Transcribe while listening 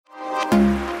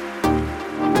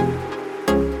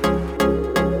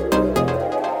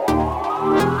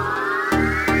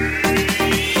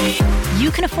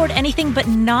afford anything, but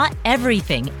not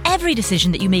everything. Every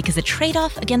decision that you make is a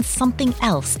trade-off against something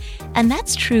else. And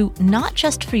that's true not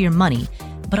just for your money,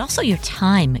 but also your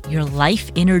time, your life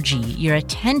energy, your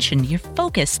attention, your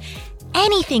focus,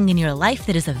 anything in your life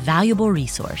that is a valuable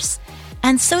resource.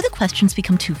 And so the questions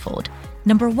become twofold.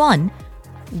 Number one,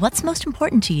 what's most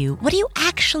important to you? What do you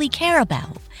actually care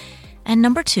about? And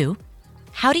number two,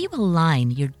 how do you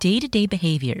align your day-to-day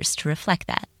behaviors to reflect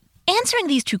that? Answering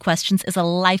these two questions is a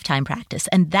lifetime practice,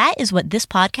 and that is what this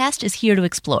podcast is here to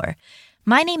explore.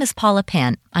 My name is Paula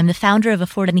Pant. I'm the founder of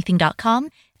AffordAnything.com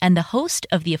and the host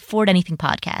of the Afford Anything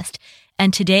podcast.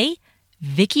 And today,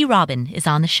 Vicki Robin is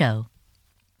on the show.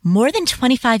 More than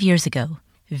 25 years ago,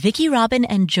 Vicki Robin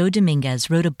and Joe Dominguez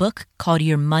wrote a book called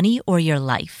Your Money or Your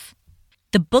Life.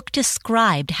 The book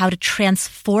described how to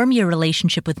transform your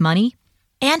relationship with money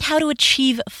and how to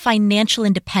achieve financial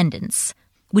independence,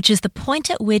 which is the point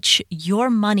at which your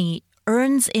money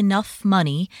earns enough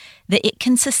money that it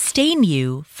can sustain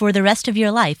you for the rest of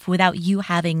your life without you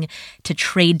having to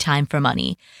trade time for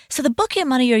money. So the book, Your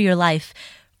Money or Your Life,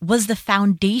 was the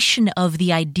foundation of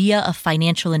the idea of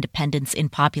financial independence in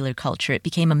popular culture. It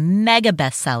became a mega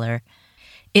bestseller.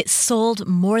 It sold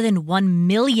more than 1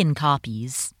 million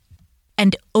copies.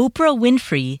 And Oprah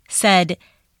Winfrey said,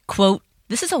 quote,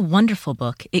 "This is a wonderful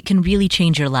book. It can really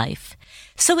change your life."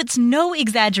 So it's no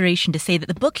exaggeration to say that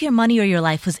the book, Your Money or Your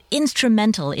Life, was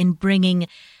instrumental in bringing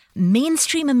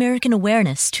mainstream American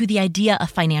awareness to the idea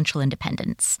of financial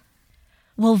independence.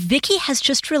 Well, Vicki has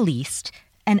just released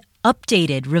an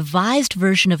updated, revised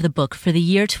version of the book for the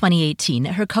year 2018.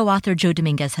 Her co-author, Joe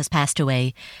Dominguez, has passed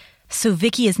away. So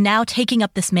Vicki is now taking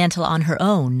up this mantle on her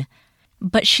own.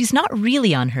 But she's not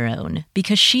really on her own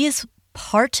because she is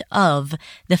part of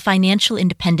the financial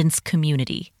independence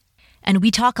community. And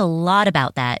we talk a lot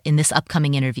about that in this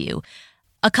upcoming interview.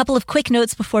 A couple of quick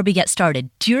notes before we get started.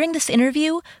 During this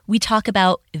interview, we talk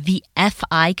about the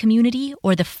FI community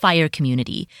or the FIRE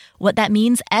community. What that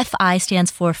means, FI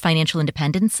stands for financial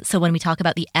independence. So when we talk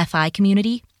about the FI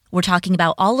community, we're talking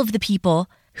about all of the people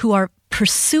who are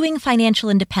pursuing financial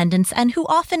independence and who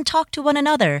often talk to one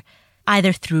another,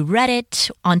 either through Reddit,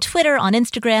 on Twitter, on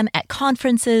Instagram, at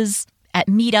conferences, at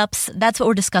meetups. That's what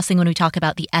we're discussing when we talk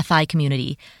about the FI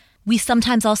community. We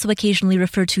sometimes also occasionally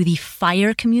refer to the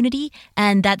FIRE community,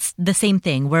 and that's the same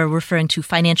thing. We're referring to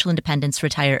financial independence,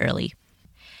 retire early.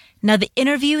 Now, the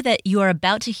interview that you are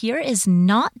about to hear is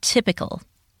not typical.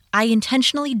 I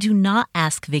intentionally do not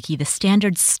ask Vicki the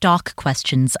standard stock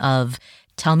questions of,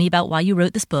 tell me about why you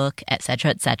wrote this book, etc.,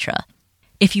 etc.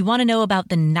 If you want to know about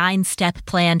the 9-step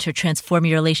plan to transform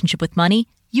your relationship with money,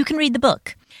 you can read the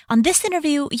book. On this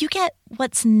interview, you get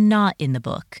what's not in the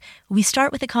book. We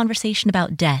start with a conversation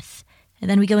about death, and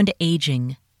then we go into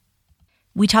aging.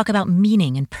 We talk about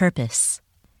meaning and purpose,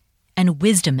 and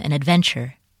wisdom and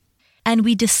adventure. And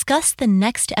we discuss the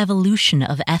next evolution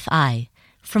of FI,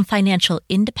 from financial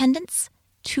independence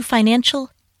to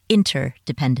financial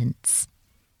interdependence.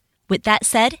 With that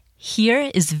said, here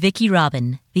is Vicki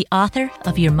Robin, the author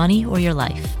of Your Money or Your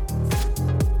Life.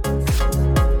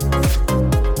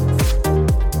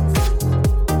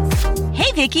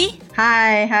 Hey, Vicki.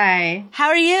 Hi. How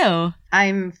are you?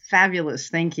 I'm fabulous.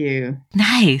 Thank you.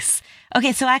 Nice.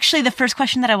 Okay, so actually the first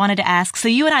question that I wanted to ask, so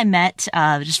you and I met,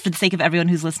 just for the sake of everyone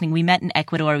who's listening, we met in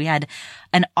Ecuador. We had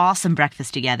an awesome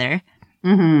breakfast together.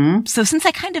 Mm-hmm. So since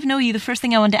I kind of know you, the first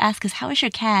thing I wanted to ask is, how is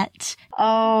your cat?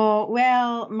 Oh,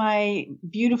 well, my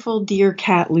beautiful dear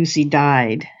cat Lucy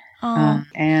died.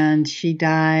 And she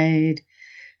died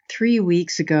 3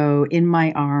 weeks ago in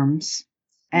my arms.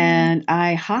 And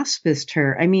I hospiced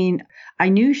her. I mean, I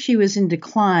knew she was in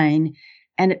decline,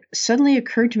 and it suddenly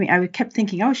occurred to me, I kept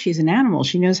thinking, oh, she's an animal.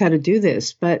 She knows how to do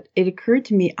this. But it occurred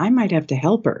to me, I might have to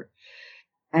help her.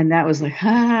 And that was like,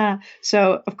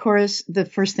 So, of course, the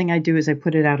first thing I do is I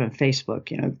put it out on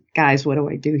Facebook, guys, what do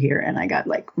I do here? And I got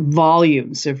like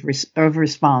volumes of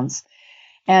response.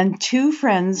 And 2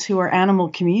 friends who are animal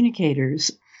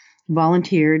communicators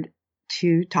volunteered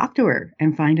to talk to her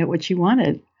and find out what she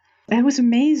wanted. That was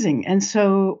amazing. And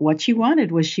so what she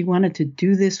wanted was she wanted to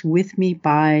do this with me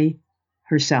by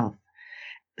herself.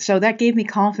 So that gave me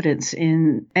confidence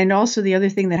in, and also the other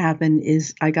thing that happened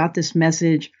is I got this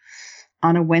message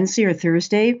on a Wednesday or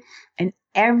Thursday, and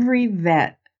every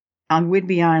vet on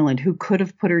Whidbey Island who could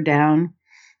have put her down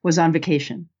was on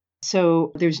vacation.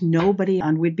 So there's nobody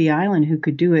on Whidbey Island who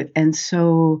could do it. And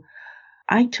so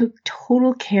I took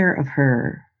total care of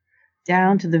her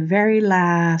down to the very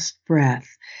last breath.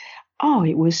 Oh,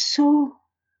 it was so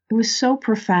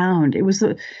profound. It was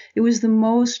the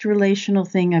most relational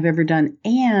thing I've ever done.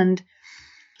 And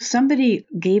somebody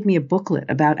gave me a booklet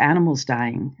about animals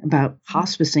dying, about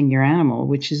hospicing your animal,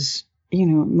 which is,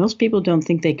 most people don't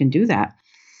think they can do that.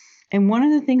 And one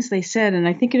of the things they said, and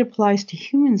I think it applies to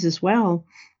humans as well,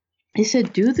 they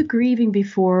said, do the grieving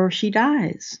before she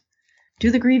dies. Do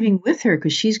the grieving with her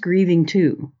because she's grieving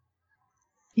too.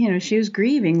 She was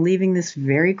grieving, leaving this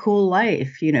very cool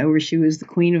life, where she was the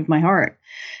queen of my heart.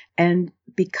 And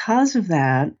because of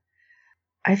that,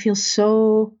 I feel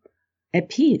so at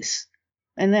peace.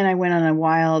 And then I went on a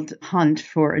wild hunt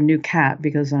for a new cat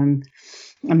because I'm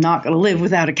not going to live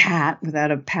without a cat,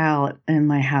 without a pal in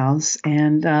my house.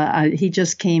 And he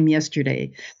just came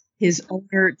yesterday. His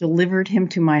owner delivered him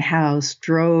to my house,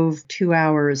 drove 2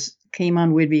 hours, came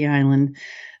on Whidbey Island,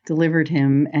 delivered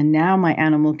him. And now my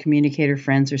animal communicator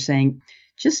friends are saying,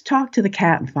 just talk to the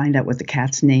cat and find out what the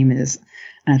cat's name is.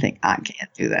 And I think, I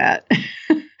can't do that.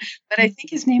 But I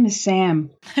think his name is Sam.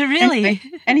 Really?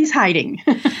 And he's hiding.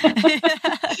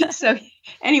 So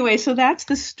anyway, so that's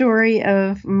the story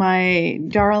of my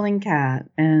darling cat.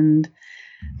 And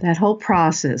that whole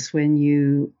process, when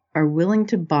you are willing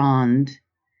to bond,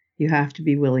 you have to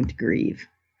be willing to grieve.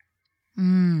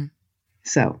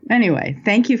 So anyway,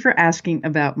 thank you for asking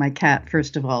about my cat,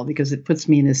 first of all, because it puts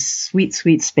me in a sweet,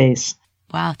 sweet space.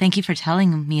 Wow. Thank you for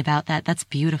telling me about that. That's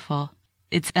beautiful.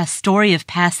 It's a story of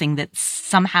passing that's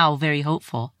somehow very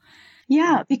hopeful.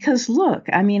 Yeah, because look,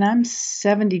 I'm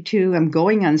 72, I'm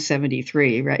going on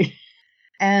 73, right?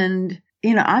 And,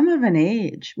 I'm of an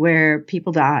age where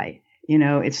people die.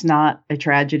 It's not a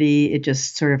tragedy. It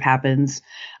just sort of happens.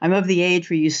 I'm of the age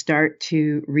where you start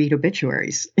to read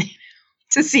obituaries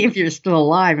to see if you're still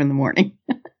alive in the morning.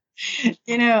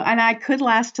 And I could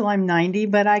last till I'm 90,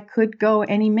 but I could go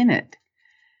any minute.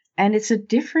 And it's a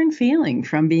different feeling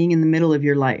from being in the middle of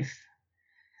your life.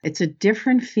 It's a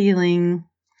different feeling.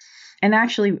 And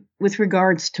actually, with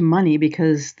regards to money,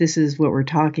 because this is what we're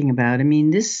talking about,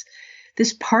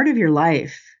 this part of your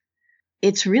life,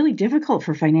 it's really difficult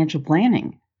for financial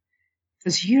planning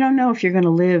because you don't know if you're going to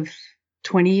live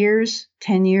 20 years,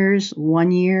 10 years,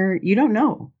 1 year. You don't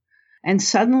know. And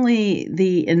suddenly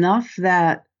the enough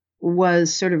that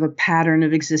was sort of a pattern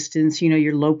of existence,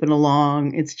 you're loping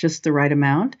along, it's just the right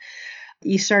amount.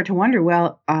 You start to wonder,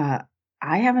 well, I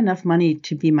have enough money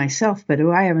to be myself, but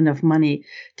do I have enough money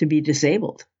to be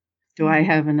disabled? Do I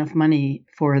have enough money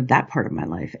for that part of my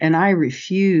life? And I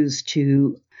refuse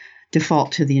to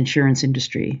default to the insurance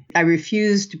industry. I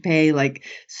refuse to pay like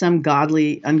some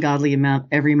ungodly amount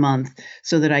every month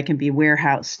so that I can be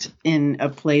warehoused in a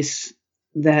place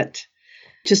that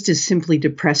just is simply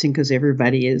depressing because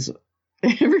everybody's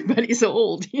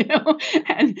old,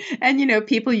 and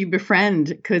people you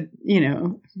befriend could,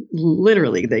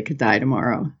 literally they could die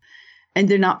tomorrow, and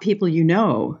they're not people.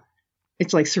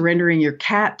 It's like surrendering your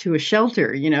cat to a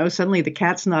shelter. Suddenly the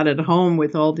cat's not at home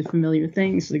with all the familiar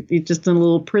things. It's just in a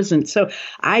little prison. So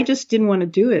I just didn't want to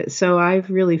do it. So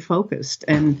I've really focused.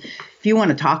 And if you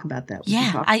want to talk about that, we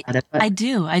can talk about it. I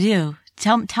do.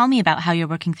 Tell me about how you're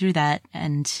working through that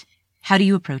and how do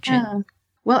you approach it?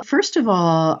 Well, first of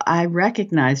all, I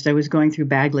recognized I was going through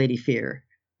bag lady fear.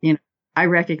 I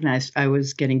recognized I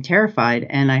was getting terrified,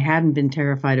 and I hadn't been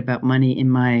terrified about money in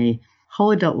my whole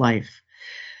adult life.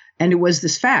 And it was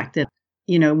this fact that,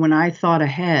 when I thought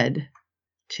ahead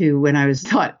to when I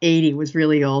thought 80 was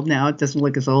really old. Now it doesn't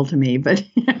look as old to me, but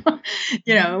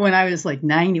when I was like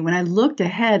 90, when I looked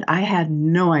ahead, I had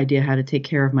no idea how to take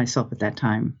care of myself at that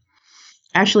time.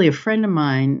 Actually, a friend of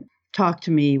mine talked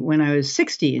to me when I was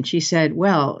 60, and she said,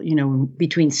 well,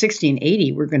 between 60 and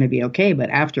 80, we're going to be okay. But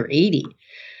after 80, and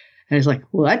I was like,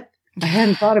 what? I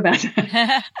hadn't thought about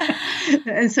that.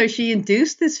 And so she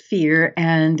induced this fear,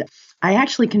 and I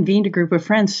actually convened a group of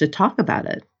friends to talk about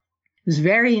it. It was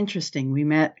very interesting. We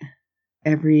met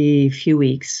every few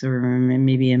weeks or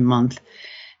maybe a month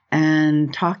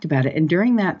and talked about it. And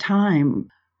during that time,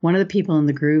 one of the people in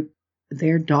the group,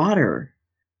 their daughter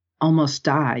almost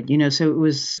died, so it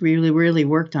was really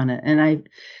worked on it. And I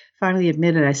finally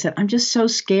admitted, I said, I'm just so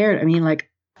scared.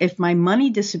 If my money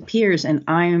disappears and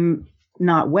I'm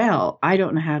not well, I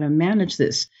don't know how to manage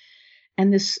this.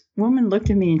 And this woman looked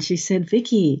at me and she said,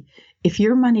 Vicki, if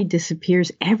your money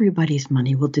disappears, everybody's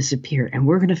money will disappear, and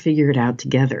we're going to figure it out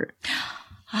together.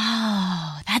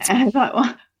 Oh, that's... And I thought,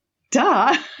 well,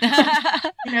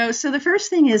 duh. So the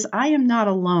first thing is I am not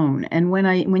alone. And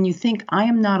when you think I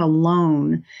am not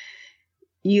alone,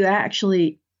 you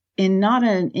actually, in not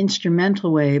an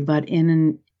instrumental way, but in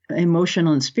an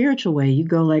emotional and spiritual way, you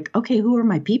go like, okay, who are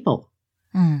my people?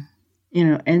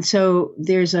 And so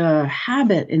there's a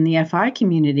habit in the FI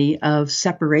community of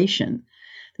separation.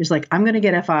 There's like, I'm going to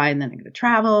get FI and then I'm going to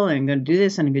travel and I'm going to do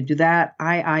this and I'm going to do that.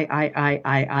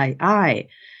 I.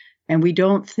 And we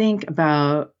don't think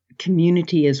about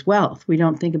community as wealth. We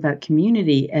don't think about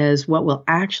community as what will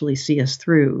actually see us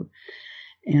through.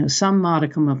 Some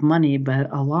modicum of money,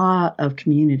 but a lot of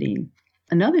community.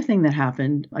 Another thing that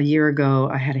happened a year ago,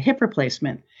 I had a hip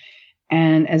replacement.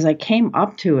 And as I came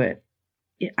up to it,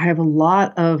 I have a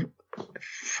lot of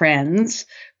friends,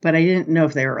 but I didn't know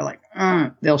if they were like,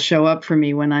 they'll show up for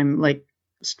me when I'm like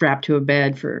strapped to a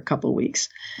bed for a couple of weeks.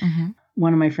 Mm-hmm.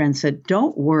 One of my friends said,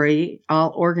 don't worry,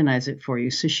 I'll organize it for you.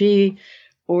 So she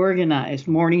organized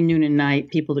morning, noon, and night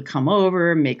people to come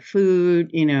over, make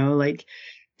food, like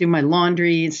do my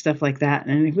laundry and stuff like that.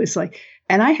 And it was like,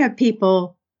 and I have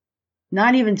people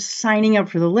not even signing up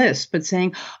for the list, but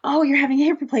saying, oh, you're having a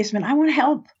hip replacement. I want to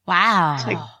help. Wow. It's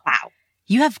like, wow.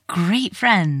 You have great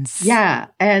friends. Yeah.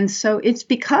 And so it's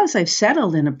because I've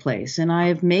settled in a place and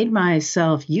I've made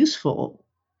myself useful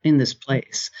in this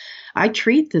place. I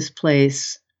treat this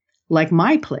place like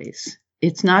my place.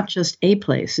 It's not just a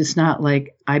place. It's not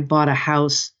like I bought a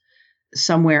house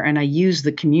somewhere and I use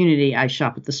the community. I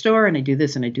shop at the store and I do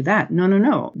this and I do that.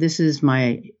 No. This is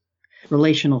my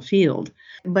relational field.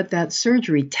 But that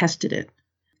surgery tested it.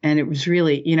 And it was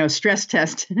really, stress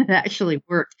test. It actually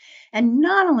worked. And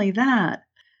not only that,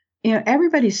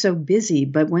 everybody's so busy,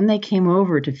 but when they came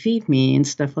over to feed me and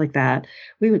stuff like that,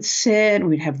 we would sit and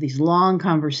we'd have these long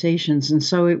conversations. And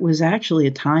so it was actually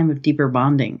a time of deeper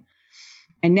bonding.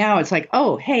 And now it's like,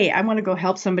 oh, hey, I want to go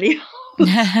help somebody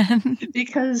else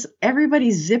because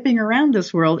everybody's zipping around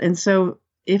this world. And so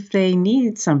if they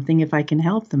need something, if I can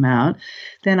help them out,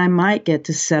 then I might get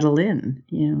to settle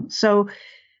in, So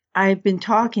I've been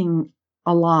talking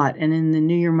a lot. And in the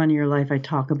New Year Money Your Life, I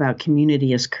talk about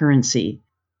community as currency.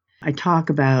 I talk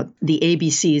about the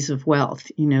ABCs of wealth,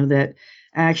 that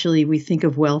actually we think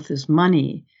of wealth as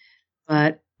money,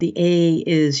 but the A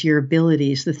is your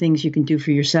abilities, the things you can do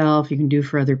for yourself, you can do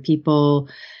for other people,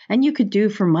 and you could do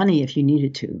for money if you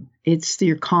needed to. It's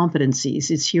your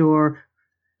competencies. It's your,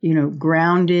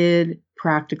 grounded,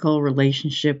 practical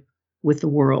relationship with the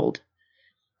world.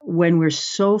 When we're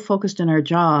so focused on our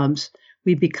jobs,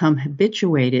 we become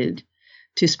habituated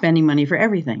to spending money for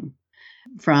everything,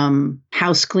 from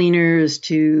house cleaners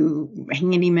to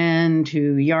handymen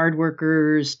to yard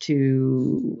workers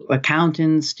to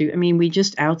accountants we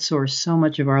just outsource so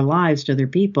much of our lives to other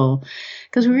people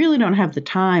because we really don't have the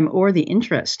time or the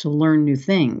interest to learn new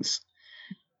things.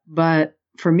 But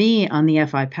for me, on the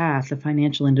FI path, the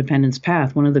financial independence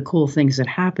path, one of the cool things that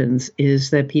happens is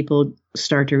that people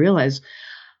start to realize,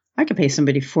 I could pay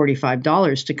somebody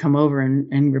 $45 to come over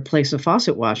and replace a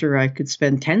faucet washer. I could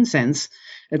spend 10 cents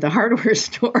at the hardware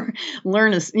store,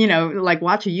 learn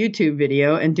watch a YouTube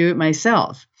video and do it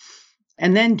myself,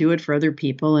 and then do it for other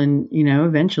people. And,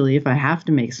 eventually if I have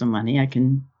to make some money, I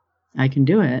can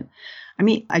do it.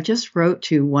 I just wrote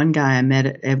to one guy I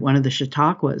met at one of the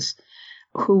Chautauquas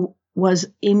who was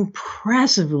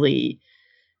impressively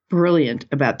brilliant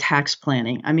about tax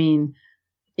planning.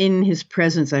 In his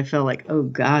presence, I felt like, oh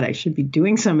God, I should be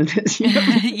doing some of this.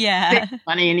 Yeah.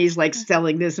 Money, and he's like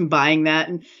selling this and buying that,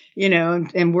 and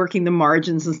and working the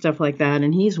margins and stuff like that.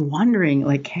 And he's wondering,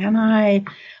 like, can I? A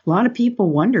lot of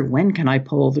people wonder, when can I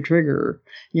pull the trigger?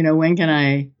 When can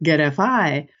I get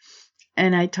FI?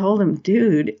 And I told him,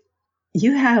 dude,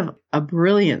 you have a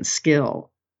brilliant skill.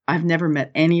 I've never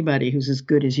met anybody who's as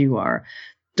good as you are.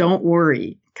 Don't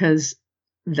worry, because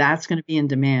that's going to be in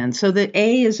demand. So the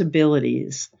A is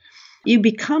abilities. You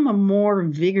become a more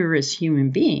vigorous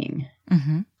human being.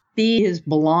 Mm-hmm. B is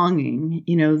belonging.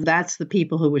 That's the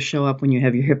people who will show up when you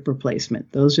have your hip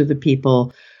replacement. Those are the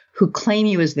people who claim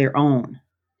you as their own,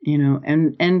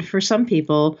 and for some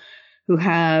people who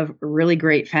have really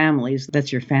great families,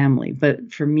 that's your family.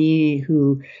 But for me,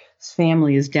 whose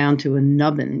family is down to a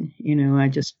nubbin, I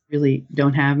just really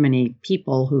don't have many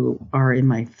people who are in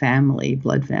my family,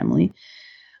 blood family.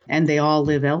 And they all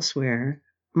live elsewhere.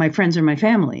 My friends are my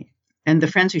family. And the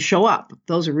friends who show up,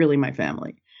 those are really my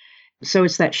family. So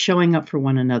it's that showing up for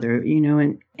one another,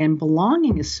 and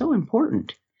belonging is so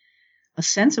important. A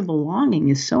sense of belonging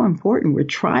is so important. We're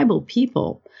tribal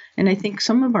people. And I think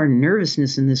some of our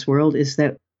nervousness in this world is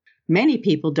that many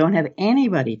people don't have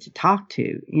anybody to talk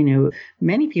to.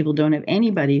 Many people don't have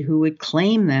anybody who would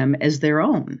claim them as their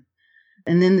own.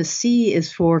 And then the C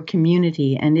is for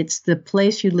community, and it's the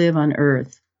place you live on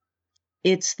earth.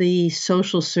 It's the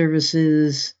social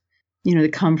services,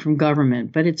 that come from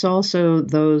government, but it's also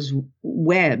those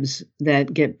webs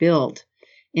that get built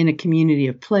in a community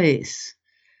of place.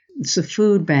 It's a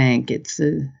food bank. It's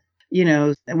the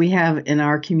We have in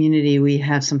our community, we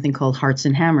have something called Hearts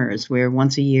and Hammers, where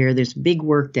once a year there's a big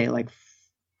work day, like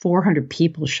 400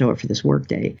 people show up for this work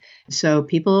day. So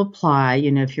people apply,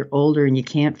 if you're older and you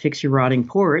can't fix your rotting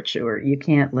porch or you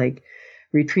can't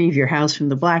retrieve your house from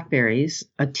the blackberries,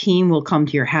 a team will come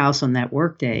to your house on that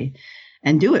work day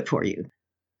and do it for you.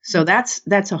 So that's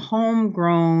a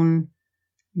homegrown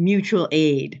mutual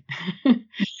aid.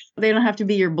 They don't have to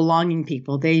be your belonging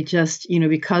people. They just,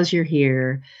 because you're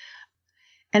here.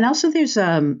 And also there's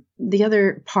the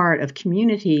other part of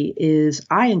community is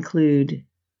I include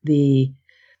the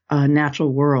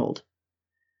natural world.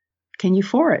 Can you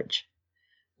forage?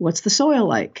 What's the soil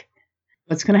like?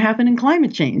 What's going to happen in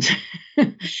climate change?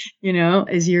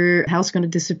 Is your house going to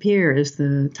disappear as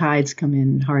the tides come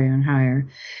in higher and higher?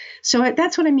 So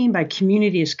that's what I mean by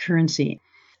community as currency.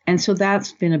 And so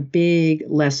that's been a big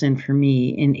lesson for me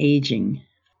in aging.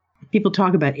 People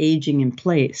talk about aging in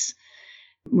place.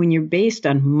 When you're based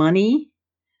on money,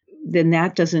 then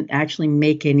that doesn't actually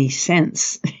make any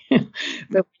sense. But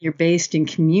when you're based in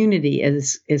community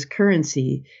as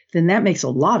currency, then that makes a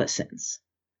lot of sense.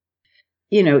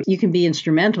 You can be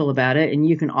instrumental about it and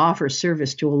you can offer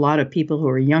service to a lot of people who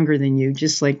are younger than you,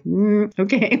 just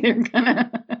okay,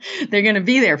 they're gonna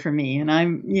be there for me. And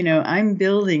I'm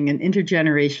building an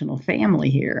intergenerational family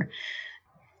here.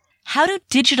 How do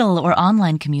digital or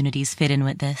online communities fit in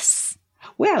with this?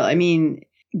 Well,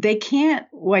 they can't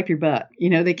wipe your butt.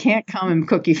 They can't come and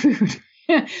cook you food,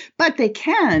 but they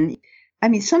can.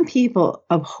 Some people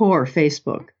abhor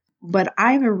Facebook, but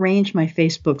I've arranged my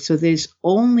Facebook so there's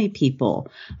only people.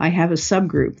 I have a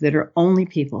subgroup that are only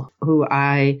people who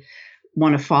I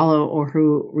want to follow or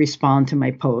who respond to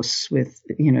my posts with,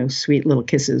 sweet little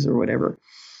kisses or whatever.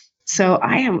 So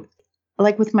I am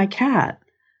with my cat,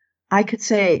 I could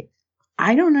say,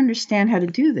 I don't understand how to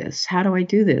do this. How do I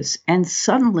do this? And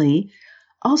suddenly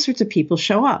all sorts of people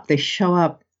show up. They show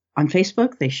up on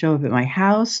Facebook. They show up at my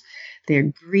house. They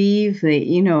grieve.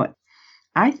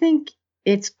 I think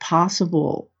it's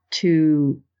possible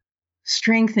to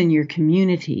strengthen your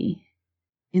community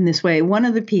in this way. One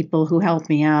of the people who helped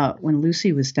me out when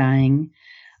Lucy was dying,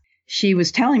 she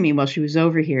was telling me while she was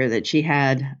over here that she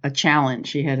had a challenge.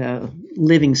 She had a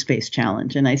living space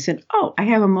challenge. And I said, oh, I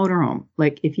have a motorhome.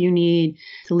 If you need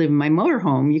to live in my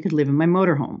motorhome, you could live in my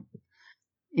motorhome,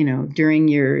 during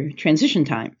your transition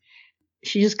time.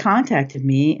 She just contacted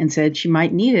me and said she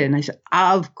might need it. And I said,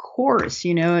 of course,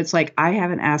 it's I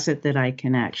have an asset that I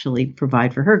can actually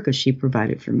provide for her because she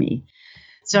provided for me.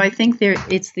 So I think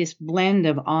it's this blend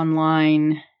of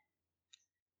online,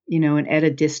 and at a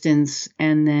distance,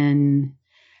 and then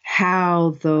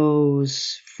how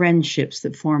those friendships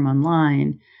that form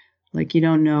online, you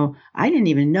don't know, I didn't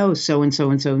even know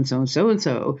so-and-so and so-and-so and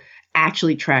so-and-so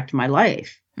actually tracked my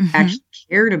life. Actually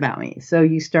cared about me. So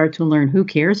you start to learn who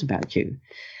cares about you.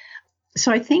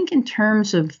 So I think in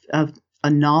terms of a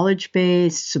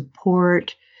knowledge-based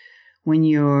support when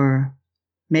you're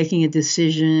making a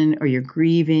decision or you're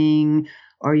grieving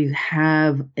or you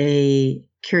have a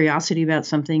curiosity about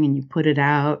something and you put it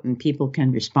out and people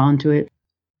can respond to it.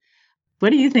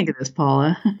 What do you think of this,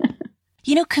 Paula?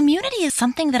 Community is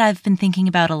something that I've been thinking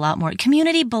about a lot more.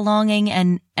 Community, belonging,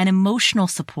 and emotional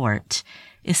support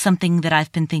is something that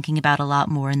I've been thinking about a lot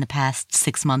more in the past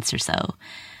 6 months or so.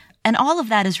 And all of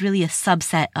that is really a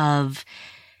subset of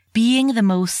being the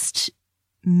most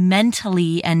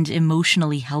mentally and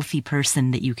emotionally healthy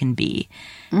person that you can be.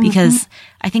 Because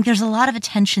I think there's a lot of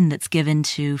attention that's given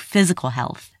to physical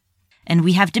health. And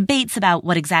we have debates about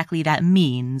what exactly that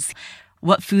means.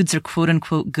 What foods are quote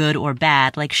unquote good or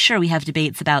bad. Sure, we have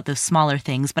debates about those smaller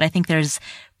things, but I think there's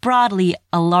broadly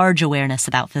a large awareness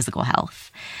about physical health.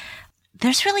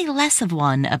 There's really less of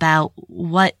one about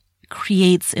what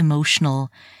creates emotional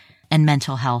and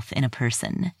mental health in a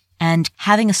person. And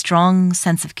having a strong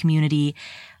sense of community,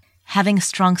 having a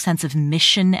strong sense of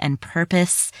mission and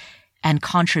purpose and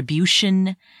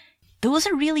contribution, those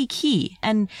are really key.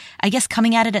 And I guess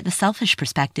coming at it at the selfish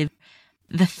perspective,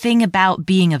 the thing about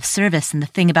being of service and the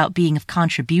thing about being of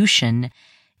contribution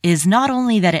is not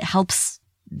only that it helps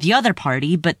the other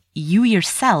party, but you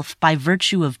yourself, by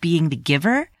virtue of being the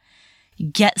giver,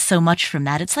 get so much from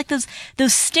that. It's like those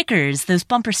stickers, those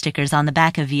bumper stickers on the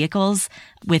back of vehicles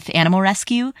with animal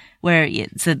rescue, where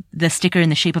it's the sticker in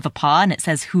the shape of a paw and it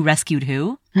says who rescued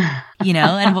who,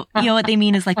 and what they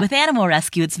mean is with animal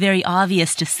rescue, it's very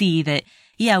obvious to see that,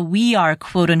 yeah, we are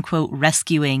quote unquote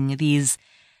rescuing these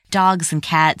dogs and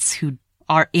cats who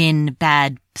are in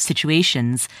bad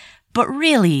situations, but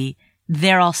really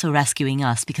they're also rescuing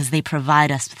us because they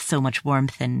provide us with so much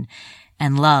warmth and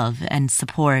love and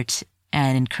support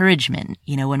and encouragement.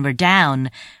 You know, when we're down,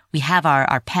 we have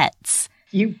our pets.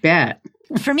 You bet.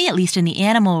 For me, at least in the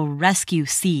animal rescue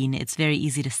scene, it's very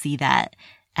easy to see that.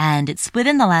 And it's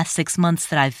within the last 6 months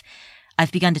that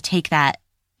I've begun to take that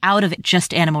out of it,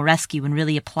 just animal rescue, and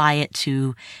really apply it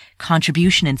to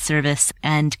contribution and service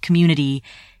and community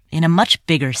in a much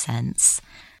bigger sense.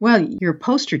 Well, you're a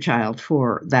poster child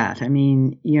for that. I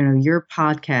mean, you know, your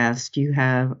podcast, you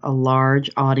have a large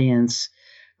audience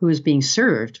who is being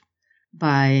served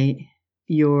by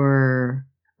your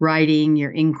writing,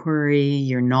 your inquiry,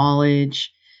 your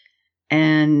knowledge.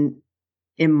 And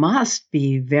it must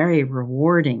be very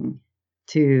rewarding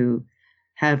to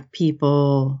have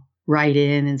people write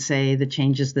in and say the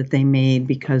changes that they made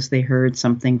because they heard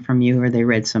something from you or they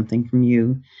read something from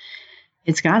you.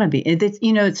 It's got to be,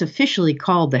 it's officially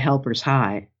called the helper's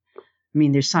high. I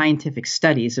mean, there's scientific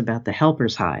studies about the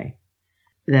helper's high,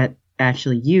 that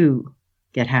actually you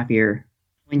get happier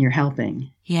when you're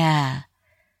helping. Yeah.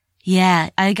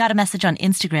 Yeah. I got a message on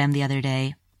Instagram the other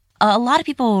day. A lot of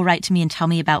people will write to me and tell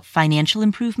me about financial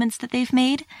improvements that they've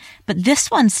made, but this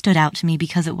one stood out to me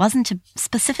because it wasn't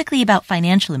specifically about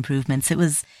financial improvements. It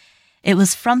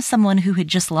was from someone who had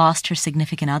just lost her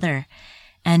significant other.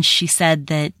 And she said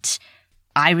that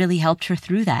I really helped her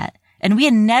through that. And we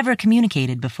had never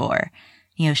communicated before.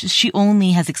 You know, she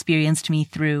only has experienced me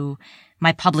through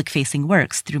my public facing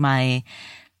works, through my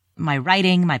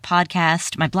writing, my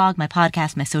podcast, my blog, my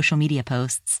podcast, my social media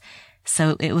posts.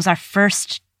 So it was our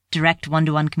first direct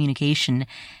one-to-one communication.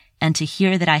 And to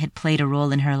hear that I had played a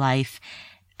role in her life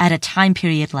at a time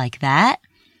period like that,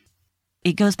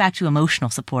 it goes back to emotional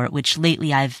support, which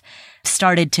lately I've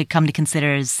started to come to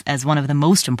consider as one of the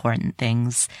most important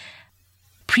things.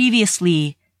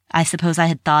 Previously, I suppose I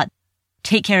had thought,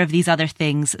 take care of these other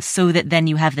things so that then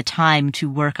you have the time to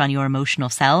work on your emotional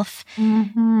self.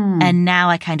 Mm-hmm. And now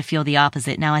I kind of feel the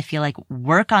opposite. Now I feel like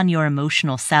work on your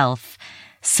emotional self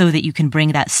so that you can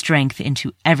bring that strength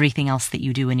into everything else that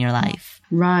you do in your life.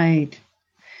 Right.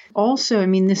 Also, I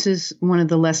mean, this is one of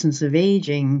the lessons of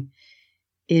aging,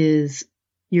 is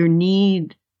your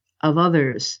need of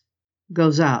others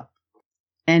goes up.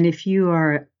 And if you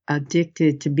are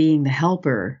addicted to being the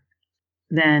helper,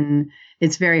 then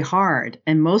it's very hard.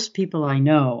 And most people I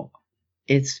know,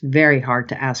 it's very hard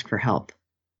to ask for help.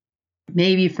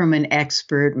 Maybe from an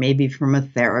expert, maybe from a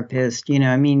therapist. You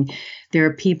know, I mean, there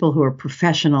are people who are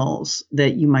professionals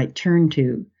that you might turn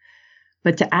to.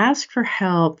 But to ask for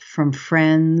help from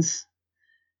friends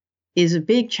is a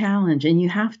big challenge. And you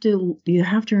have to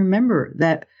remember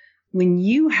that when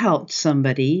you helped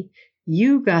somebody,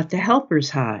 you got the helper's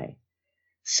high.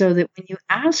 So that when you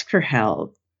ask for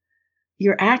help,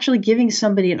 you're actually giving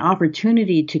somebody an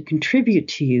opportunity to contribute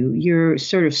to you. You're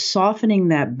sort of softening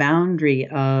that boundary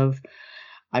of,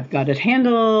 I've got it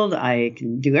handled, I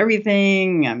can do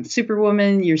everything, I'm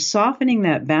Superwoman. You're softening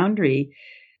that boundary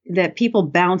that people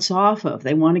bounce off of.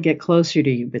 They want to get closer to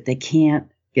you, but they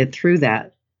can't get through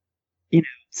that. You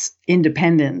know,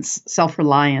 independence,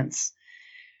 self-reliance.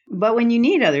 But when you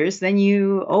need others, then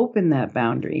you open that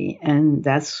boundary. And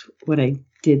that's what I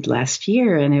did last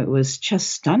year. And it was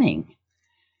just stunning.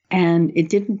 And it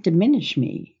didn't diminish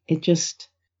me. It just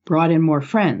brought in more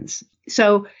friends.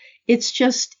 So it's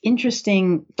just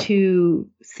interesting to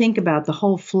think about the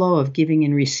whole flow of giving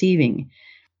and receiving.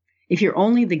 If you're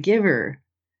only the giver,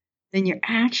 then you're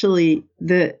actually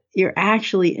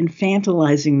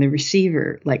infantilizing the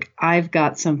receiver. Like, I've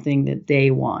got something that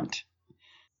they want.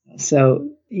 So,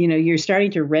 you know, you're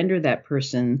starting to render that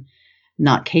person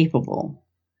not capable.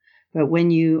 But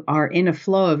when you are in a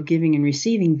flow of giving and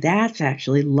receiving, that's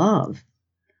actually love.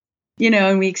 You know,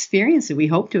 and we experience it. We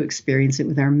hope to experience it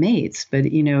with our mates.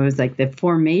 But, you know, it's like the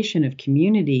formation of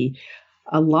community.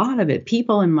 A lot of it,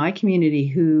 people in my community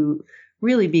who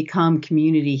really become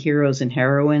community heroes and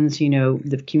heroines, you know,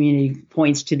 the community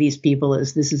points to these people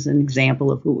as this is an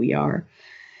example of who we are.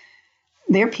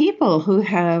 They're people who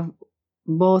have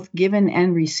both given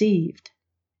and received.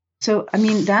 So, I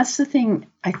mean, that's the thing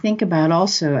I think about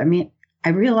also. I mean, I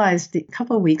realized a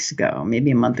couple of weeks ago,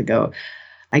 maybe a month ago,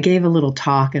 I gave a little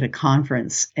talk at a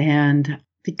conference. And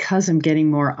because I'm getting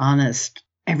more honest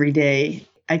every day,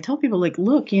 I told people, like,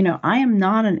 look, you know, I am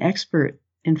not an expert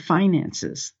in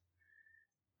finances.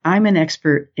 I'm an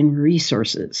expert in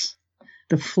resources,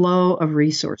 the flow of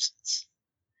resources.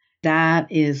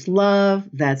 That is love,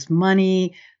 that's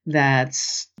money,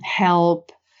 that's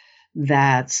help,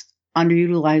 that's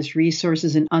underutilized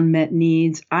resources and unmet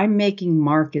needs. I'm making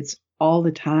markets all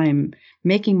the time.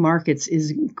 Making markets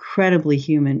is incredibly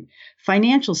human.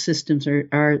 Financial systems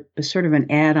are sort of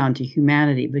an add-on to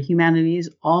humanity, but humanity has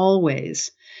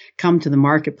always come to the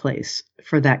marketplace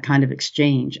for that kind of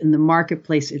exchange. And the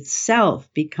marketplace itself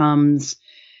becomes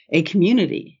a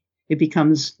community. It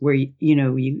becomes where,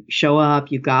 you show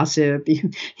up, you gossip,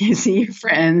 you see your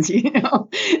friends,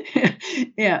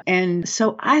 Yeah. And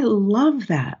so I love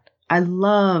that. I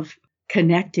love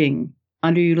connecting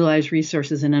underutilized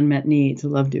resources and unmet needs. I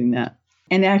love doing that.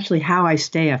 And actually how I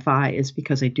stay FI is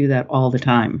because I do that all the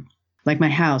time. Like my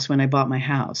house, when I bought my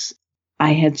house,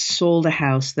 I had sold a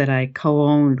house that I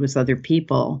co-owned with other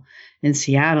people in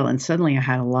Seattle. And suddenly I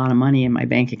had a lot of money in my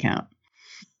bank account.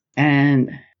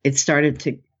 And it started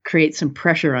to create some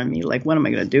pressure on me. Like, what am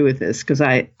I going to do with this? Because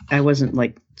I wasn't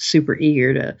like super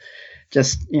eager to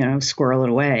just, squirrel it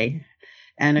away.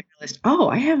 And I realized,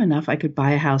 I have enough. I could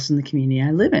buy a house in the community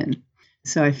I live in.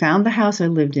 So I found the house I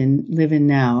live in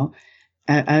now.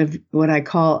 I've what I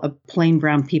call a plain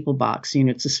brown people box.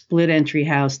 It's a split entry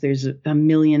house. There's a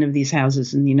million of these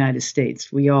houses in the United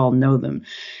States. We all know them.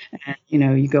 And,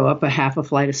 you go up a half a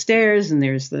flight of stairs and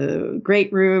there's the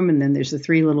great room. And then there's the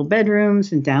 3 little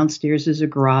bedrooms, and downstairs is a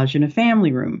garage and a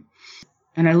family room.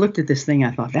 And I looked at this thing.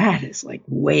 I thought, that is like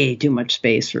way too much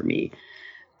space for me.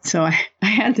 So I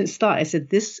had this thought. I said,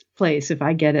 this place, if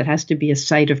I get it, has to be a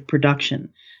site of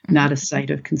production, not a site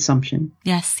of consumption.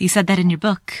 Yes, you said that in your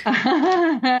book.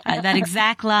 That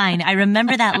exact line. I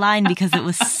remember that line because it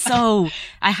was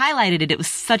I highlighted it. It was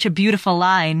such a beautiful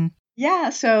line. Yeah,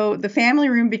 so the family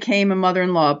room became a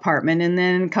mother-in-law apartment. And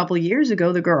then a couple of years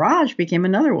ago, the garage became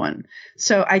another one.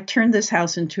 So I turned this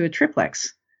house into a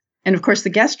triplex. And of course,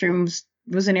 the guest room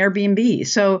was an Airbnb.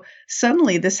 So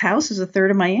suddenly this house is a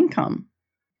third of my income.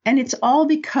 And it's all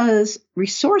because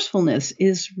resourcefulness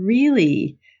is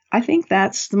really, I think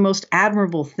that's the most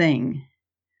admirable thing,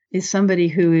 is somebody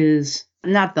who is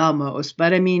not the most,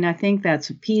 but I think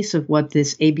that's a piece of what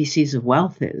this ABCs of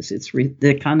wealth is. It's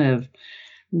the kind of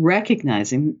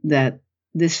recognizing that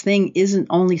this thing isn't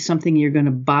only something you're going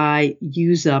to buy,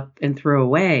 use up, and throw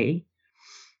away.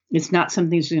 It's not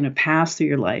something that's going to pass through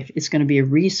your life. It's going to be a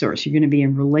resource. You're going to be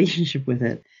in relationship with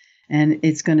it, and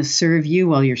it's going to serve you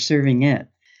while you're serving it.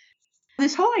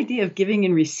 This whole idea of giving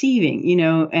and receiving,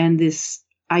 and this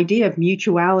idea of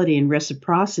mutuality and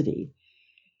reciprocity,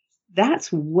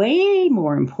 that's way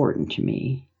more important to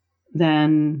me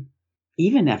than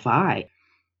even FI.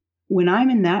 When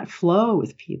I'm in that flow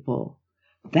with people,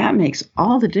 that makes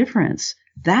all the difference.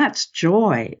 That's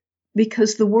joy,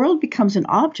 because the world becomes an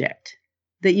object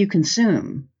that you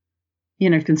consume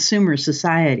in a consumer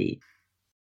society.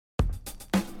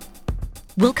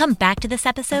 We'll come back to this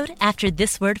episode after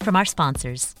this word from our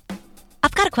sponsors.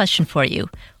 I've got a question for you.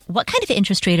 What kind of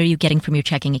interest rate are you getting from your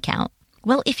checking account?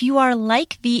 Well, if you are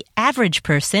like the average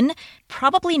person,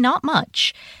 probably not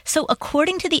much. So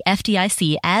according to the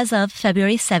FDIC, as of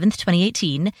February 7th,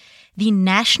 2018, the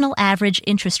national average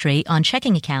interest rate on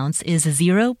checking accounts is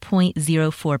 0.04%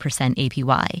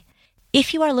 APY.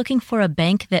 If you are looking for a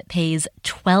bank that pays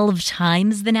 12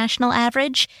 times the national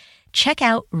average, check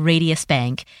out Radius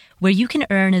Bank, where you can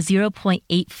earn a 0.85%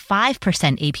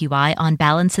 APY on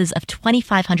balances of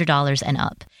 $2,500 and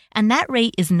up. And that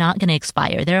rate is not going to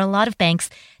expire. There are a lot of banks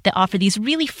that offer these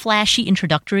really flashy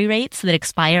introductory rates that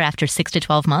expire after 6 to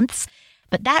 12 months.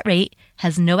 But that rate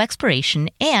has no expiration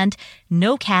and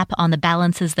no cap on the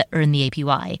balances that earn the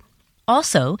APY.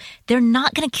 Also, they're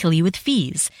not going to kill you with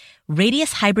fees.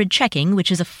 Radius Hybrid Checking,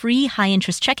 which is a free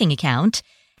high-interest checking account,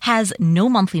 has no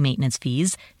monthly maintenance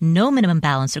fees, no minimum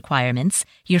balance requirements,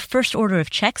 your first order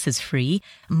of checks is free,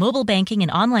 mobile banking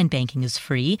and online banking is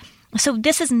free. So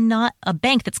this is not a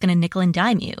bank that's going to nickel and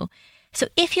dime you. So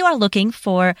if you are looking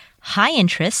for high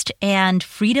interest and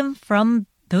freedom from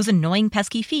those annoying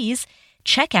pesky fees,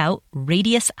 check out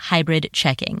Radius Hybrid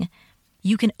Checking.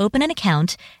 You can open an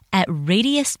account at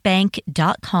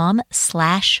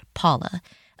radiusbank.com/Paula.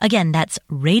 Again, that's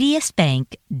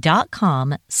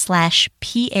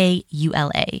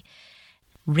radiusbank.com/PAULA.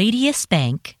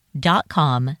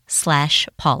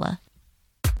 radiusbank.com/Paula.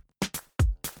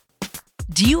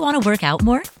 Do you want to work out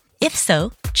more? If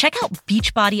so, check out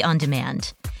Beachbody On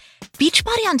Demand.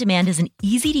 Beachbody On Demand is an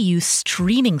easy-to-use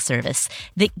streaming service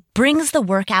that brings the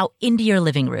workout into your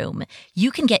living room.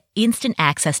 You can get instant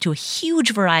access to a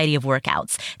huge variety of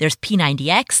workouts. There's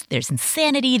P90X, there's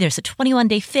Insanity, there's a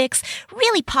 21-Day Fix,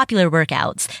 really popular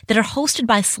workouts that are hosted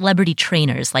by celebrity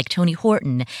trainers like Tony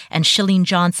Horton and Chalene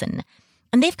Johnson.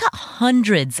 And they've got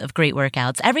hundreds of great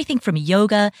workouts, everything from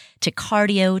yoga to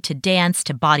cardio to dance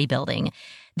to bodybuilding,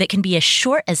 that can be as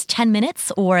short as 10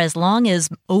 minutes or as long as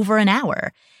over an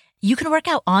hour. You can work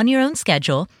out on your own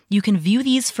schedule. You can view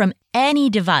these from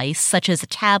any device, such as a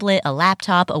tablet, a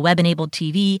laptop, a web-enabled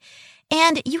TV,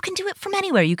 and you can do it from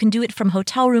anywhere. You can do it from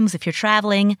hotel rooms if you're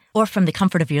traveling, or from the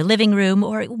comfort of your living room,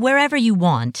 or wherever you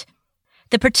want.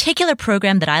 The particular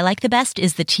program that I like the best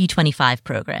is the T25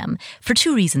 program, for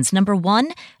 2 reasons. Number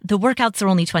 1, the workouts are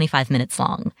only 25 minutes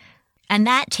long. And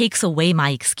that takes away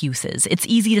my excuses. It's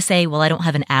easy to say, well, I don't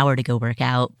have an hour to go work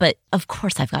out, but of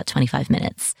course I've got 25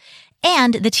 minutes.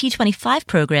 And the T25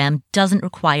 program doesn't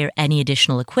require any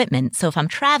additional equipment, so if I'm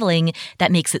traveling,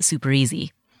 that makes it super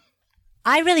easy.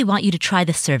 I really want you to try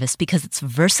this service because it's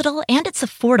versatile and it's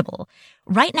affordable.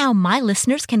 Right now, my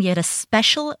listeners can get a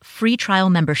special free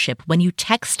trial membership when you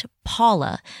text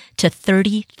Paula to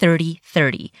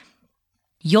 303030.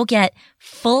 You'll get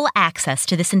full access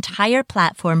to this entire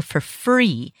platform for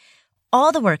free.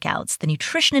 All the workouts, the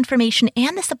nutrition information,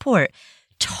 and the support,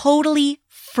 totally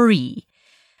free.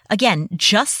 Again,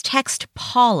 just text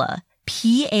Paula,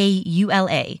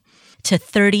 Paula, to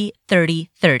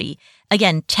 303030.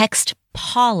 Again, text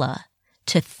Paula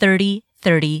to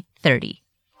 303030.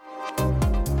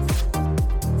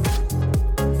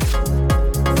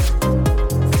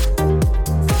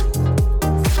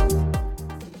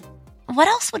 What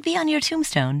else would be on your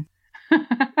tombstone?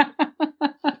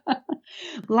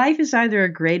 Life is either a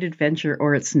great adventure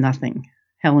or it's nothing.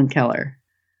 Helen Keller.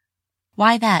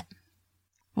 Why that?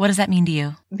 What does that mean to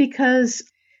you? Because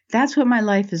that's what my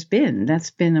life has been.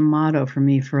 That's been a motto for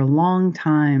me for a long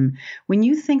time. When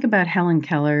you think about Helen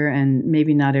Keller, and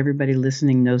maybe not everybody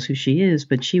listening knows who she is,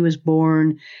 but she was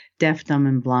born deaf, dumb,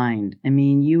 and blind. I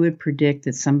mean, you would predict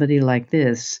that somebody like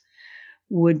this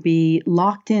would be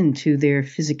locked into their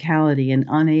physicality and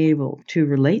unable to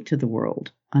relate to the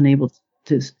world, unable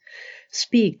to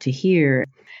speak, to hear.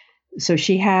 So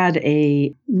she had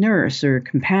a nurse or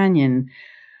companion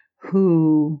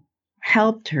who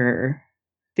helped her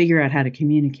figure out how to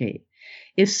communicate.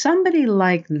 If somebody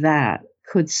like that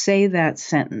could say that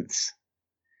sentence,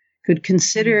 could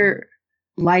consider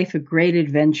life a great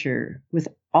adventure with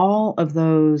all of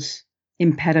those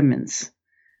impediments,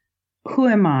 who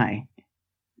am I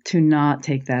to not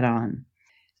take that on?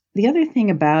 The other thing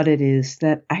about it is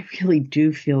that I really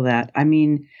do feel that. I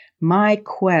mean, my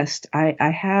quest, I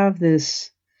have this,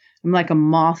 I'm like a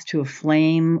moth to a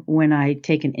flame when I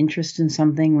take an interest in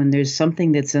something, when there's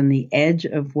something that's on the edge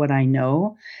of what I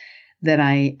know, that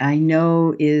I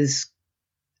know is,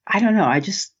 I don't know, I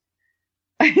just,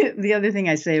 the other thing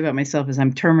I say about myself is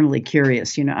I'm terminally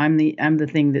curious. You know, I'm the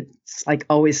thing that's like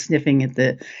always sniffing at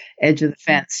the edge of the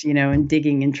fence, you know, and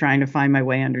digging and trying to find my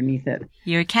way underneath it.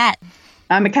 You're a cat.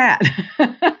 I'm a cat.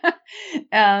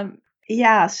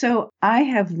 Yeah, so I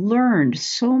have learned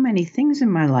so many things in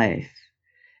my life.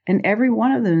 And every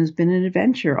one of them has been an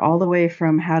adventure, all the way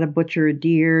from how to butcher a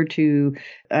deer to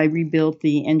I rebuilt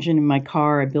the engine in my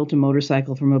car. I built a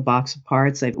motorcycle from a box of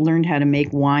parts. I've learned how to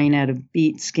make wine out of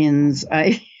beet skins.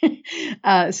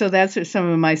 So that's some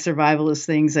of my survivalist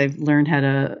things. I've learned how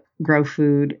to grow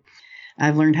food.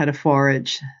 I've learned how to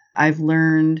forage. I've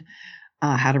learned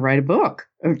how to write a book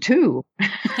or 2.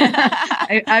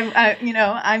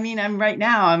 I'm right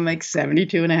now, I'm like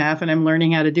 72 and a half and I'm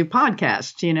learning how to do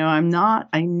podcasts. You know,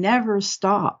 I never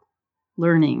stop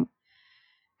learning.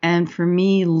 And for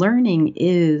me, learning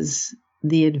is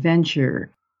the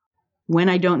adventure. When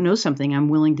I don't know something, I'm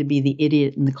willing to be the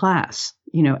idiot in the class,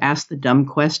 you know, ask the dumb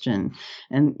question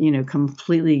and, you know,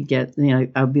 completely get, you know,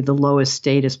 I'll be the lowest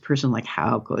status person. Like,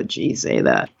 how could she say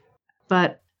that?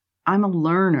 But I'm a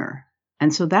learner.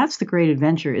 And so that's the great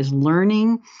adventure, is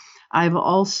learning. I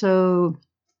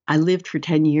lived for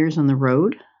 10 years on the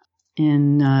road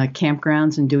in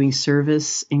campgrounds and doing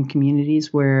service in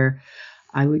communities where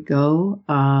I would go.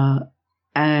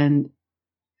 And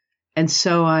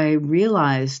so I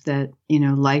realized that, you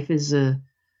know, life is a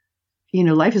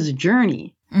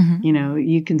journey. Mm-hmm. You know,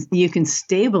 you can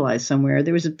stabilize somewhere.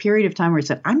 There was a period of time where I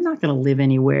said, I'm not going to live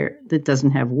anywhere that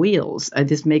doesn't have wheels.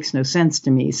 This makes no sense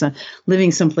to me. So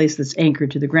living someplace that's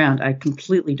anchored to the ground, I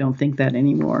completely don't think that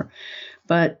anymore.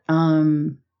 But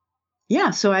so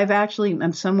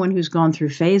I'm someone who's gone through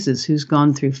phases, who's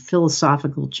gone through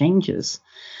philosophical changes.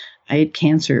 I had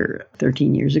cancer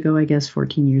 14 years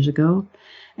ago,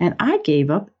 and I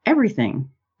gave up everything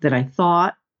that I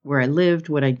thought, where I lived,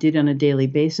 what I did on a daily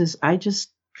basis. I just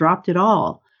dropped it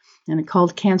all. And it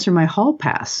called cancer my hall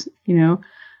pass, you know.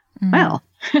 Mm-hmm. Well,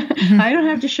 I don't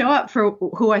have to show up for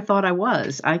who I thought I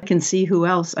was. I can see who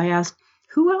else. I ask,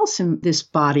 who else in this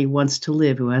body wants to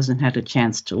live who hasn't had a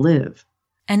chance to live?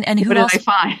 And who what else? Did I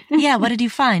find? Yeah, what did you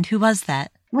find? Who was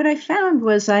that? What I found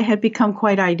was I had become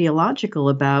quite ideological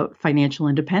about financial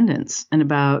independence and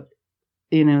about,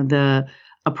 you know,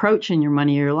 approach in your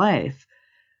money or your life.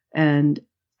 And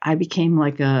I became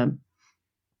like an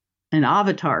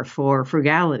avatar for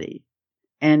frugality.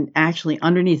 And actually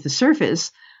underneath the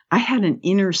surface, I had an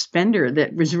inner spender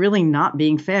that was really not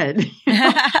being fed.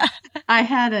 I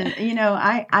had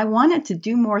I wanted to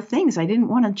do more things. I didn't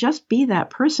want to just be that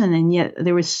person. And yet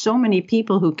there were so many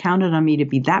people who counted on me to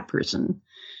be that person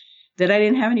that I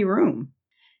didn't have any room.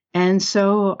 And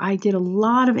so I did a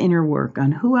lot of inner work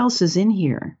on who else is in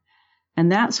here.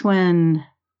 And that's when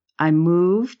I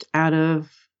moved out of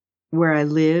where I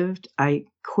lived. I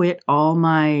quit all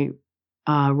my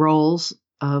roles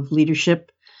of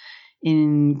leadership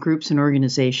in groups and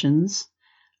organizations.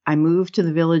 I moved to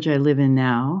the village I live in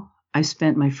now. I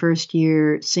spent my first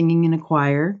year singing in a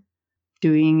choir,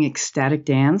 doing ecstatic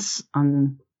dance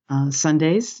on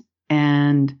Sundays,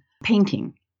 and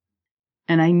painting.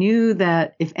 And I knew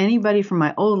that if anybody from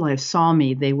my old life saw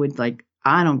me, they would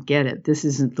I don't get it. This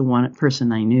isn't the one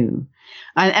person I knew.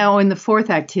 And the fourth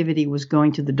activity was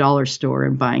going to the dollar store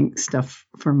and buying stuff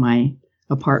for my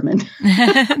apartment.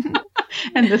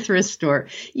 And the thrift store,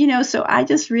 so I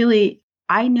just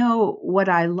I know what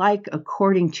I like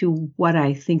according to what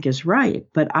I think is right,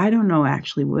 but I don't know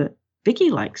actually what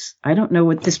Vicki likes. I don't know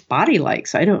what this body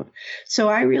likes. So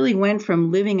I really went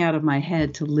from living out of my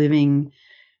head to living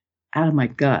out of my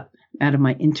gut, out of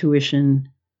my intuition,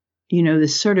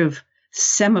 this sort of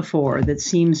semaphore that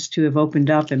seems to have opened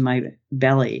up in my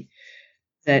belly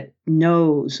that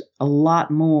knows a lot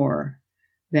more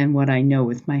than what I know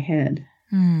with my head.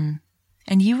 Hmm.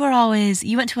 And you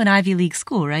went to an Ivy League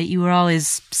school, right? You were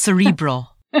always cerebral.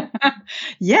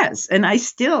 Yes. And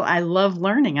I love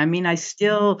learning. I mean, I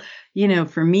still,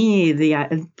 for me,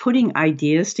 the putting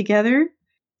ideas together,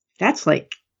 that's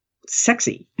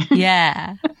sexy.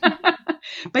 Yeah.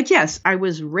 But yes, I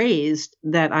was raised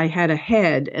that I had a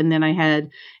head and then I had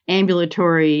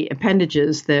ambulatory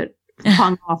appendages that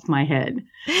hung off my head.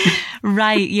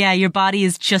 Right. Yeah. Your body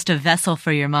is just a vessel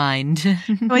for your mind.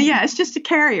 Well, yeah, it's just a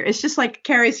carrier. It's just like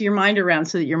carries your mind around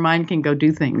so that your mind can go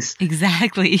do things.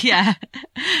 Exactly. Yeah.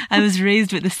 I was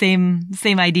raised with the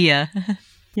same idea.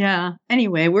 Yeah.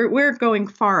 Anyway, we're going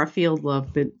far afield,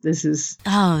 love, but this is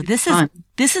fun.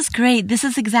 This is great. This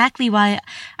is exactly why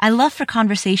I love for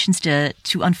conversations to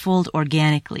unfold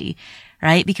organically,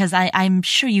 right? Because I'm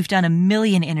sure you've done a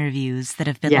million interviews that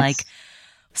have been yes.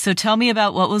 So tell me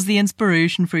about what was the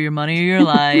inspiration for your money or your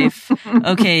life.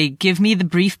 Okay, give me the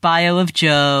brief bio of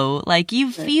Joe.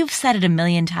 You've said it a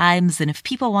million times, and if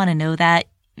people want to know that,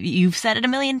 you've said it a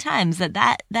million times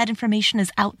that information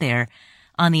is out there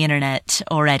on the internet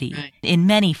already in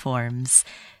many forms,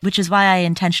 which is why I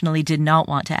intentionally did not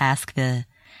want to ask the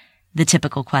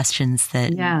typical questions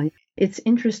that. Yeah, it's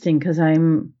interesting because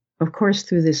I'm, of course,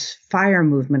 through this FIRE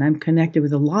movement, I'm connected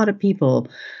with a lot of people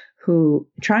who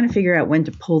trying to figure out when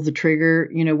to pull the trigger,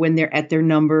 when they're at their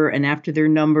number and after their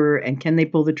number, and can they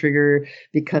pull the trigger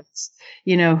because,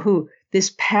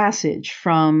 this passage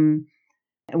from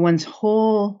one's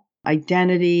whole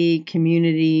identity,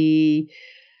 community,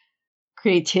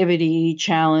 creativity,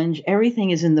 challenge,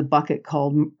 everything is in the bucket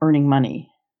called earning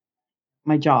money,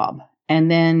 my job.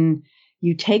 And then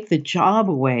you take the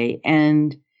job away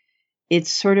and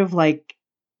it's sort of like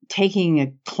taking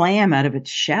a clam out of its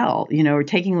shell, or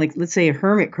taking let's say a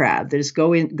hermit crab that has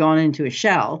gone into a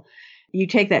shell. You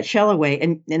take that shell away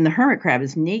and the hermit crab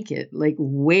is naked.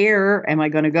 Where am I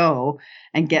going to go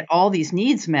and get all these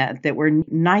needs met that were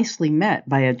nicely met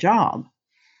by a job?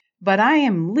 But I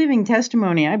am living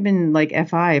testimony. I've been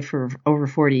FI for over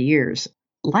 40 years.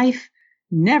 Life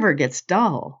never gets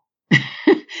dull.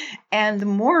 And the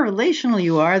more relational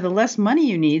you are, the less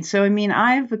money you need. So, I mean,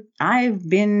 I've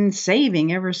been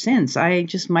saving ever since.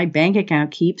 My bank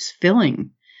account keeps filling.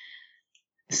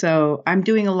 So I'm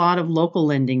doing a lot of local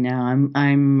lending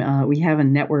now. We have a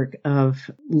network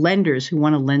of lenders who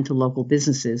want to lend to local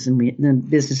businesses, and the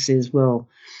businesses will,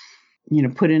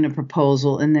 put in a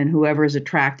proposal, and then whoever is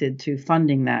attracted to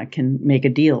funding that can make a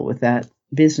deal with that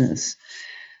business.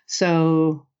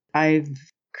 So I've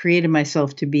created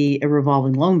myself to be a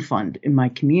revolving loan fund in my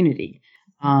community.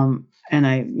 And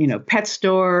I, pet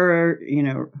store,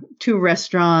 2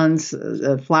 restaurants,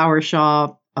 a flower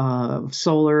shop,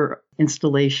 solar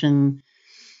installation,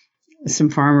 some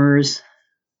farmers.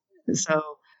 So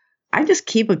I just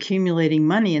keep accumulating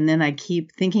money. And then I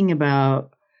keep thinking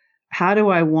about, how do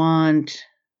I want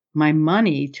my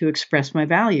money to express my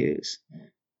values?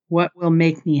 What will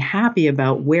make me happy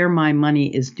about where my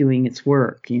money is doing its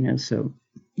work? So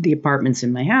the apartments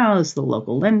in my house, the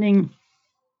local lending.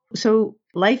 So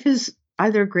life is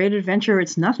either a great adventure or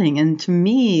it's nothing. And to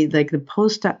me,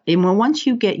 once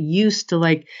you get used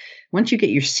to once you get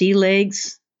your sea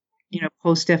legs,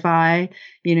 post FI,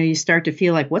 you start to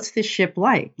feel like, what's this ship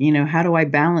like? How do I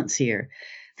balance here?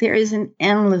 There is an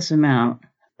endless amount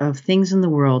of things in the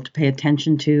world to pay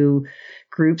attention to,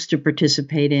 groups to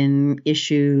participate in,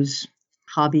 issues,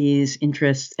 hobbies,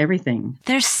 interests, everything.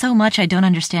 There's so much I don't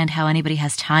understand how anybody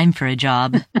has time for a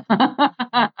job.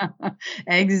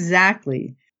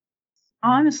 Exactly.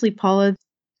 Honestly, Paula,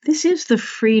 this is the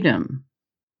freedom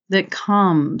that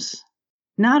comes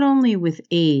not only with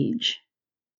age,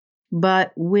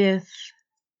 but with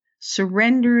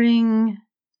surrendering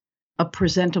a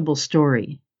presentable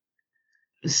story,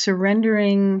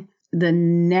 surrendering the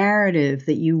narrative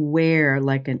that you wear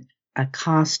like a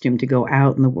costume to go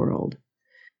out in the world,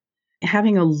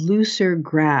 having a looser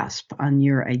grasp on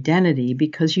your identity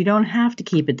because you don't have to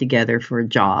keep it together for a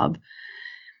job.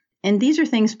 And these are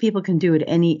things people can do at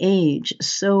any age.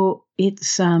 So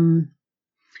it's,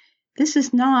 this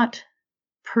is not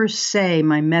per se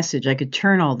my message. I could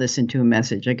turn all this into a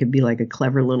message. I could be like a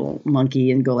clever little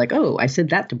monkey and go like, oh, I said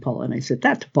that to Paula and I said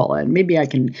that to Paula, and maybe I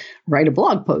can write a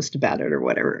blog post about it or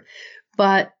whatever.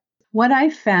 But what I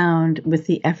found with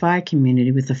the FI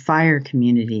community, with the FIRE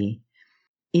community,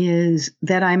 is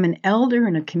that I'm an elder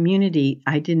in a community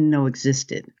I didn't know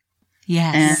existed.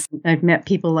 Yes. And I've met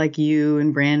people like you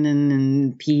and Brandon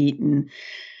and Pete and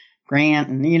Grant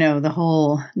and, the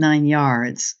whole 9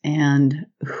 yards, and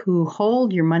who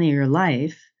hold your money or your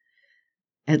life,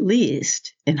 at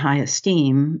least in high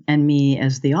esteem, and me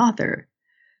as the author.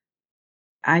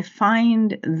 I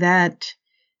find that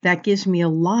gives me a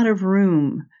lot of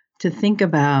room to think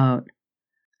about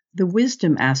the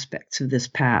wisdom aspects of this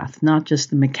path, not just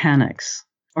the mechanics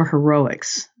or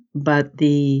heroics, but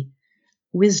the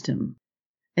wisdom.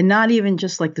 And not even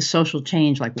just like the social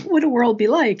change, like what would a world be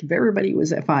like if everybody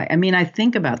was FI? I mean, I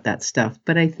think about that stuff,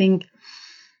 but I think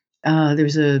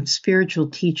there's a spiritual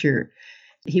teacher.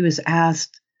 He was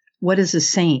asked, what is a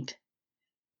saint?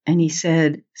 And he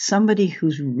said, somebody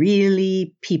who's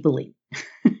really people-y.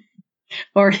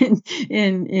 Or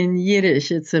in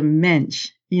Yiddish, it's a mensch.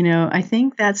 I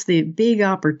think that's the big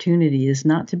opportunity, is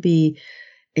not to be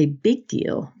a big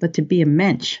deal, but to be a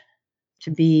mensch,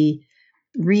 to be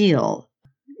real,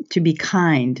 to be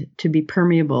kind, to be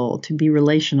permeable, to be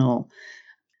relational.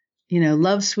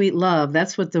 Love, sweet love.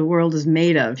 That's what the world is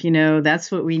made of.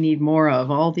 That's what we need more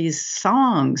of. All these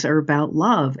songs are about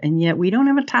love, and yet we don't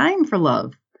have a time for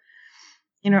love.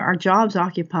 Our jobs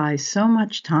occupy so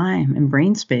much time and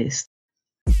brain space.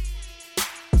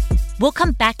 We'll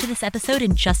come back to this episode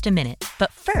in just a minute.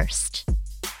 But first,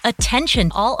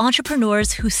 attention all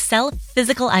entrepreneurs who sell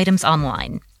physical items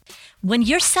online. When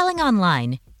you're selling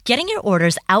online, getting your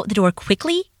orders out the door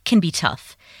quickly can be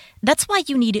tough. That's why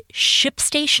you need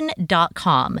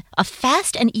ShipStation.com, a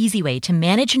fast and easy way to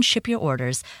manage and ship your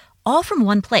orders, all from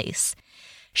one place.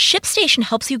 ShipStation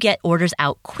helps you get orders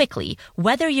out quickly,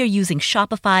 whether you're using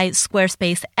Shopify,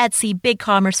 Squarespace, Etsy,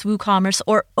 BigCommerce, WooCommerce,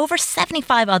 or over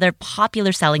 75 other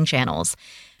popular selling channels.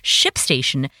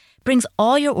 ShipStation brings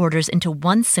all your orders into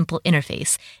one simple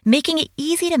interface, making it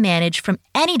easy to manage from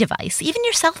any device, even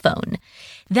your cell phone.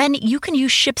 Then you can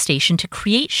use ShipStation to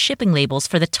create shipping labels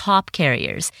for the top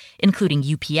carriers, including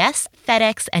UPS,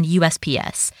 FedEx, and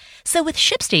USPS. So with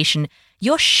ShipStation,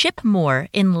 you'll ship more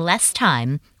in less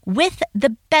time with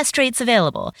the best rates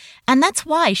available. And that's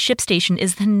why ShipStation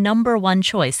is the #1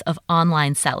 choice of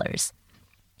online sellers.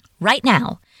 Right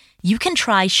now, you can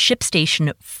try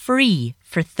ShipStation free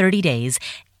for 30 days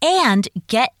and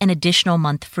get an additional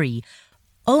month free,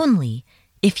 only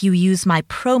if you use my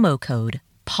promo code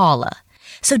Paula.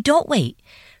 So don't wait.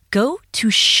 Go to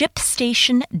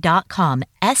ShipStation.com,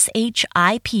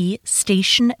 SHIP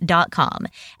station.com,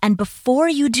 and before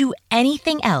you do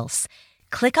anything else,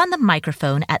 click on the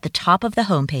microphone at the top of the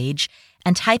homepage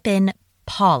and type in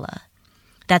Paula.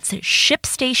 That's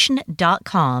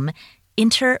ShipStation.com,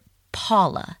 enter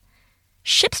Paula.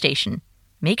 ShipStation.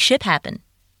 Make ship happen.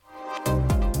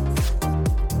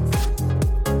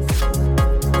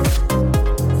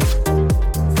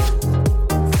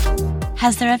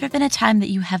 Has there ever been a time that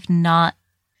you have not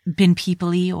been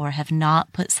people-y or have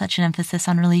not put such an emphasis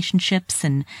on relationships?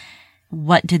 And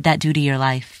what did that do to your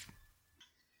life?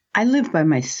 I live by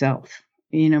myself.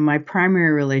 My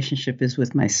primary relationship is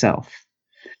with myself.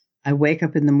 I wake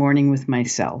up in the morning with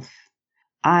myself.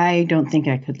 I don't think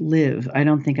I could live. I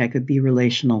don't think I could be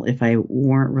relational if I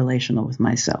weren't relational with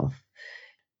myself,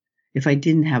 if I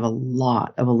didn't have a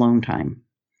lot of alone time.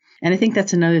 And I think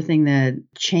that's another thing that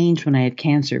changed when I had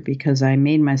cancer, because I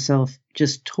made myself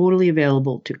just totally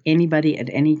available to anybody at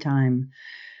any time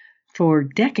for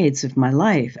decades of my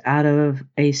life out of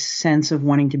a sense of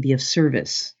wanting to be of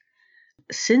service.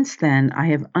 Since then, I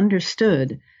have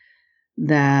understood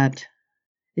that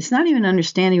it's not even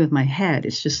understanding with my head.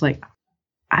 It's just like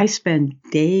I spend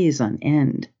days on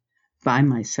end by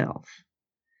myself,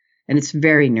 and it's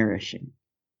very nourishing.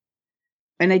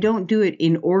 And I don't do it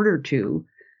in order to.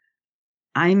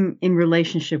 I'm in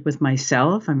relationship with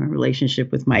myself. I'm in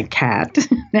relationship with my cat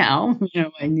now,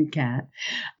 my new cat.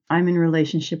 I'm in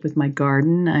relationship with my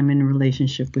garden. I'm in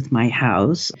relationship with my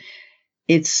house.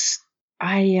 I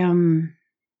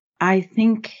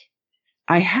think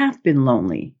I have been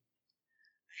lonely.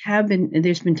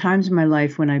 There's been times in my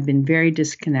life when I've been very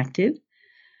disconnected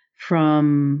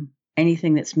from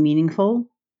anything that's meaningful.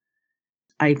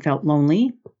 I felt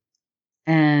lonely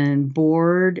and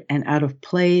bored and out of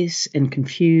place and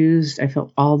confused. I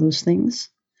felt all those things.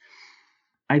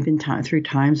 I've been through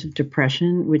times of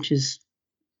depression, which is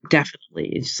definitely,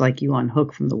 it's like you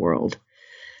unhook from the world.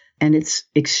 And it's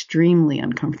extremely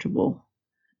uncomfortable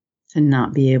to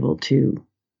not be able to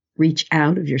reach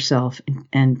out of yourself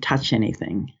and touch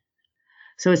anything.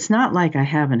 So it's not like I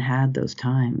haven't had those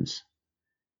times.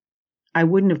 I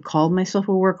wouldn't have called myself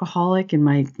a workaholic in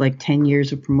my 10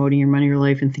 years of promoting your money, your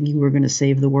life and thinking we're going to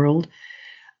save the world.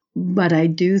 But I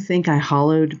do think I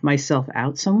hollowed myself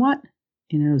out somewhat.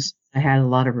 I had a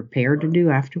lot of repair to do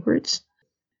afterwards.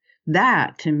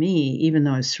 That, to me, even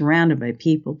though I was surrounded by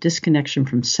people, disconnection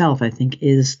from self, I think,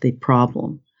 is the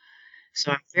problem.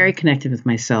 So I'm very connected with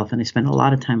myself, and I spend a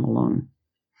lot of time alone.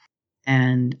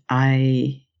 And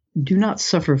I do not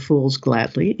suffer fools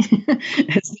gladly,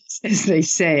 as they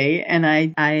say. And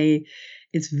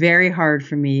it's very hard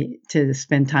for me to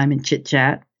spend time in chit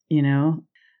chat.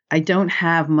 I don't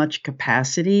have much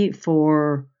capacity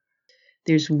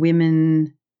there's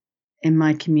women in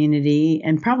my community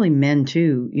and probably men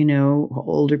too,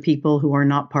 older people who are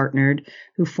not partnered,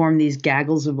 who form these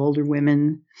gaggles of older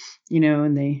women,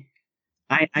 and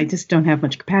I just don't have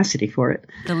much capacity for it.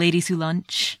 The ladies who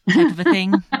lunch type of a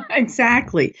thing.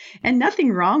 Exactly. And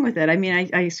nothing wrong with it. I mean,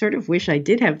 I sort of wish I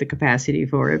did have the capacity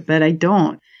for it, but I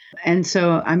don't. And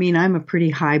so, I'm a pretty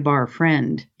high bar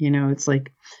friend. It's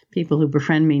like people who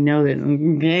befriend me know that,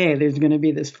 okay, there's going to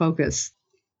be this focus.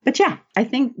 But yeah, I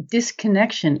think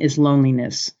disconnection is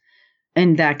loneliness.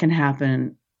 And that can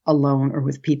happen alone or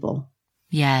with people.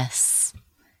 Yes.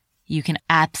 You can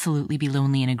absolutely be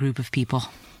lonely in a group of people.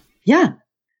 Yeah.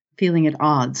 Feeling at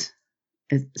odds.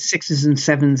 Sixes and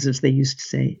sevens, as they used to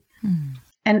say.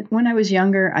 And when I was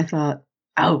younger, I thought,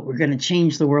 we're going to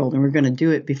change the world and we're going to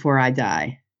do it before I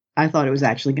die. I thought it was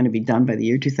actually going to be done by the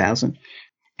year 2000.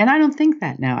 And I don't think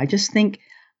that now. I just think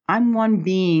I'm one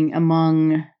being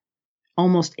among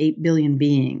almost 8 billion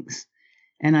beings,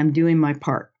 and I'm doing my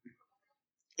part.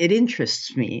 It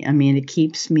interests me. It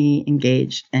keeps me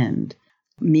engaged and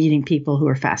meeting people who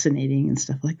are fascinating and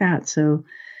stuff like that. So,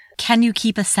 can you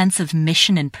keep a sense of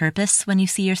mission and purpose when you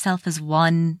see yourself as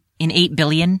one in 8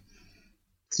 billion?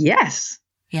 Yes.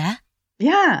 Yeah?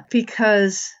 Yeah,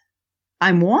 because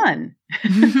I'm one.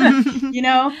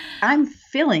 I'm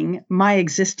filling my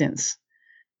existence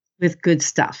with good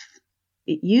stuff.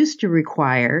 It used to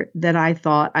require that I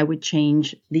thought I would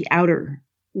change the outer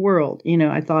world.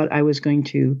 I thought I was going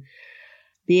to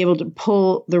be able to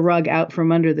pull the rug out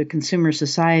from under the consumer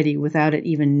society without it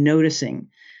even noticing,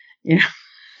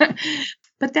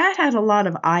 But that had a lot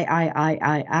of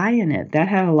I in it. That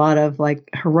had a lot of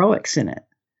heroics in it.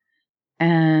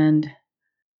 And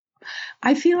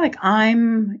I feel like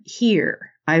I'm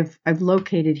here. I've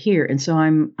located here. And so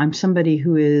I'm somebody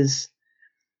who is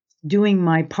doing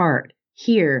my part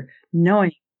here,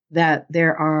 knowing that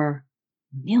there are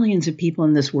millions of people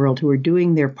in this world who are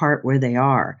doing their part where they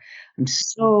are. I'm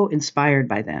so inspired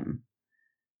by them.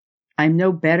 I'm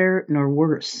no better nor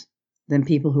worse than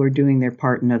people who are doing their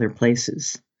part in other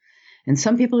places. And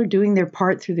some people are doing their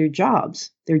part through their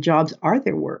jobs. Their jobs are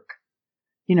their work.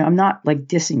 I'm not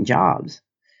dissing jobs,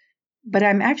 but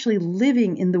I'm actually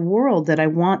living in the world that I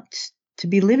want to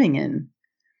be living in,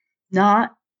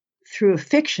 not through a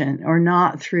fiction or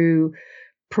not through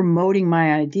promoting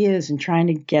my ideas and trying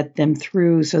to get them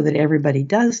through so that everybody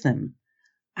does them.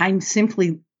 I'm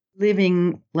simply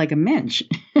living like a mensch,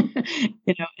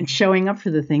 and showing up for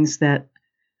the things that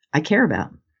I care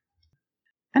about.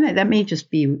 And that may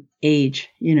just be age.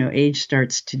 Age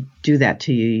starts to do that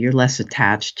to you. You're less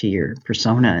attached to your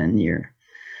persona and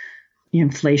the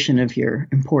inflation of your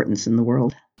importance in the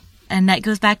world. And that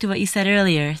goes back to what you said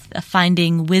earlier,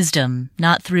 finding wisdom,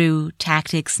 not through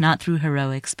tactics, not through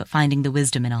heroics, but finding the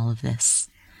wisdom in all of this.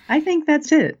 I think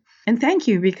that's it. And thank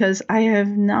you, because I have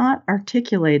not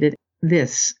articulated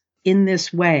this in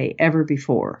this way ever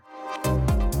before.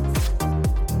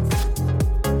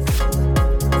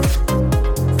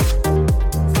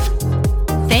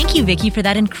 Thank you, Vicki, for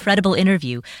that incredible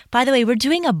interview. By the way, we're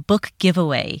doing a book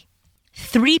giveaway.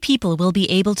 3 people will be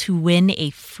able to win a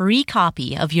free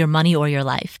copy of Your Money or Your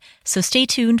Life. So stay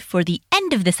tuned for the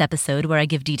end of this episode where I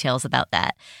give details about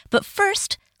that. But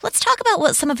first, let's talk about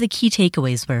what some of the key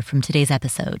takeaways were from today's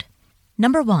episode.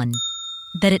 Number 1,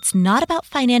 that it's not about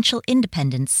financial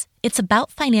independence, it's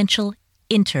about financial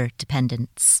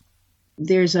interdependence.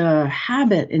 There's a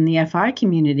habit in the FI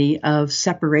community of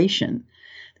separation.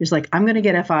 There's like, I'm going to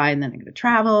get FI and then I'm going to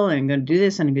travel and I'm going to do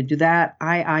this and I'm going to do that.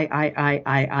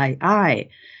 I.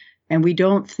 And we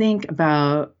don't think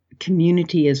about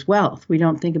community as wealth. We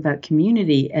don't think about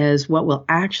community as what will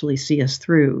actually see us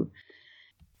through.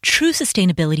 True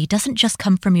sustainability doesn't just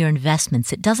come from your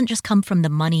investments. It doesn't just come from the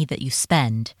money that you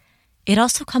spend. It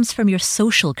also comes from your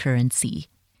social currency,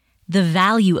 the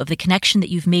value of the connection that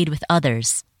you've made with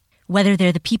others, whether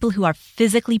they're the people who are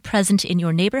physically present in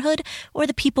your neighborhood or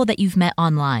the people that you've met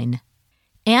online.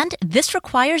 And this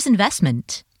requires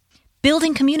investment.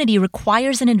 Building community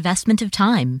requires an investment of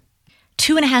time.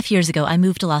 2.5 years ago, I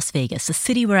moved to Las Vegas, a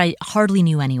city where I hardly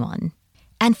knew anyone.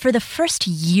 And for the first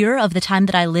year of the time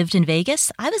that I lived in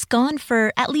Vegas, I was gone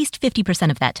for at least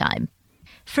 50% of that time.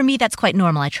 For me, that's quite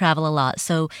normal. I travel a lot,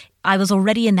 so I was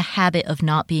already in the habit of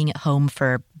not being at home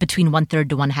for between 1/3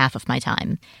 to 1/2 of my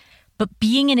time. But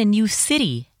being in a new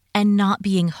city and not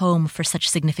being home for such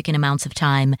significant amounts of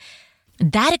time,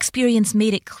 that experience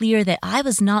made it clear that I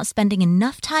was not spending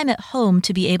enough time at home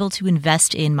to be able to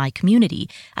invest in my community.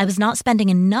 I was not spending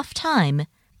enough time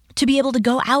to be able to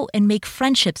go out and make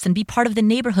friendships and be part of the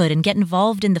neighborhood and get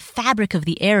involved in the fabric of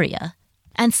the area.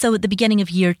 And so at the beginning of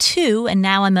year 2, and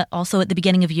now I'm also at the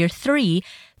beginning of year 3,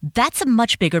 that's a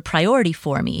much bigger priority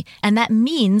for me. And that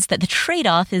means that the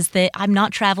trade-off is that I'm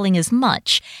not traveling as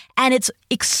much. And it's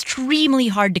extremely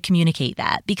hard to communicate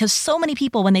that because so many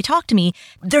people, when they talk to me,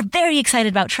 they're very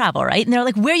excited about travel, right? And they're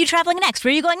like, where are you traveling next?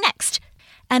 Where are you going next?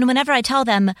 And whenever I tell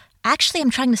them, actually, I'm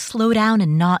trying to slow down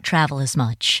and not travel as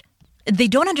much, they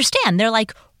don't understand. They're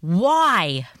like,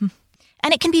 why?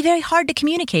 And it can be very hard to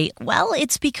communicate. Well,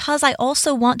 it's because I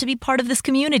also want to be part of this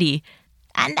community.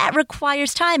 And that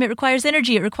requires time. It requires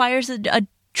energy. It requires a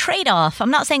trade-off.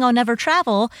 I'm not saying I'll never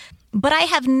travel, but I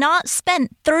have not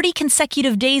spent 30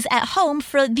 consecutive days at home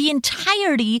for the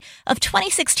entirety of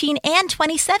 2016 and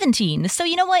 2017. So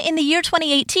you know what? In the year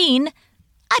 2018,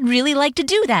 I'd really like to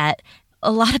do that.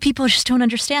 A lot of people just don't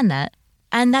understand that.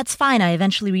 And that's fine. I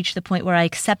eventually reached the point where I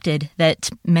accepted that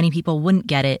many people wouldn't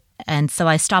get it. And so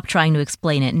I stopped trying to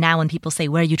explain it. Now when people say,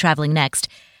 where are you traveling next?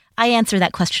 I answer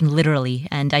that question literally,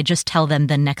 and I just tell them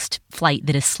the next flight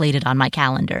that is slated on my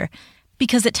calendar.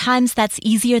 Because at times that's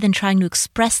easier than trying to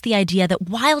express the idea that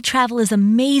while travel is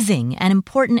amazing and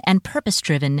important and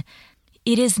purpose-driven,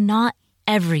 it is not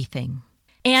everything.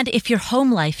 And if your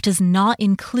home life does not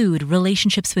include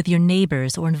relationships with your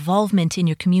neighbors or involvement in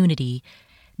your community,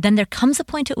 then there comes a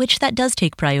point at which that does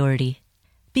take priority.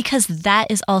 Because that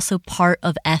is also part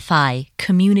of FI,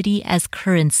 community as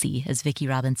currency, as Vicki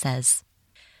Robin says.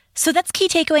 So that's key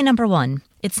takeaway number 1.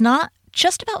 It's not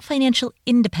just about financial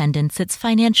independence, it's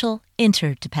financial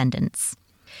interdependence.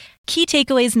 Key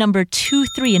takeaways number 2,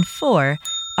 3, and 4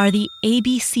 are the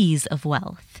ABCs of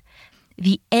wealth.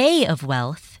 The A of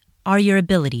wealth are your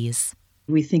abilities.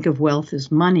 We think of wealth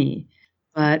as money,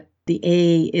 but the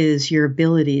A is your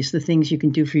abilities, the things you can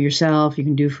do for yourself, you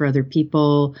can do for other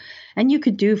people, and you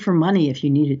could do for money if you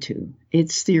needed to.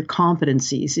 It's your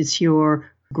competencies. It's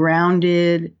your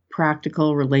grounded,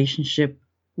 practical relationship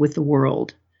with the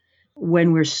world.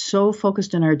 When we're so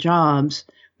focused on our jobs,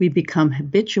 we become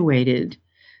habituated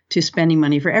to spending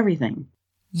money for everything.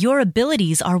 Your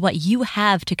abilities are what you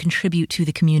have to contribute to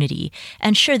the community.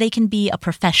 And sure, they can be a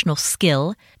professional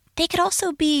skill. They could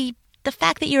also be the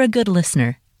fact that you're a good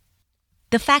listener.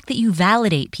 The fact that you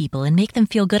validate people and make them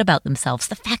feel good about themselves.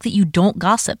 The fact that you don't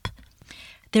gossip.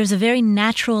 There's a very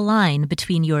natural line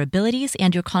between your abilities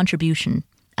and your contribution.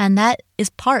 And that is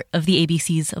part of the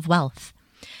ABCs of wealth.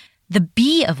 The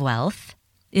B of wealth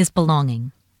is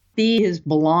belonging. B is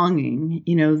belonging.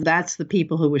 That's the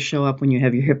people who will show up when you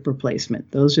have your hip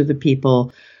replacement. Those are the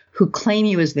people who claim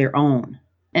you as their own.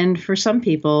 And for some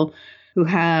people who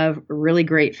have really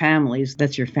great families,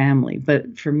 that's your family.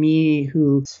 But for me,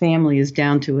 whose family is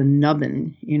down to a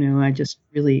nubbin, I just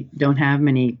really don't have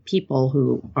many people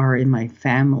who are in my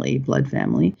family, blood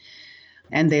family,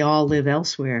 and they all live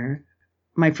elsewhere.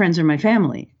 My friends are my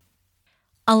family.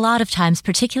 A lot of times,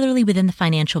 particularly within the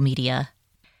financial media,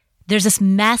 there's this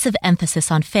massive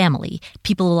emphasis on family.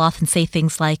 People will often say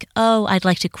things like, oh, I'd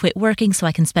like to quit working so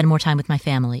I can spend more time with my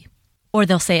family. Or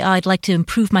they'll say, oh, I'd like to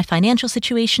improve my financial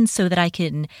situation so that I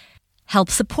can help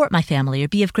support my family or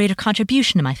be of greater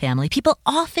contribution to my family. People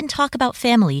often talk about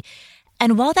family.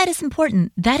 And while that is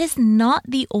important, that is not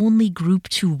the only group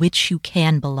to which you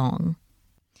can belong.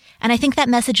 And I think that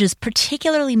message is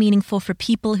particularly meaningful for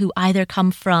people who either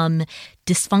come from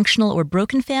dysfunctional or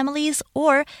broken families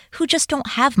or who just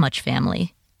don't have much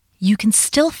family. You can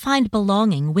still find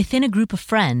belonging within a group of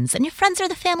friends, and your friends are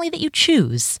the family that you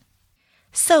choose.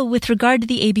 So with regard to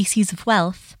the ABCs of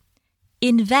wealth,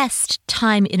 invest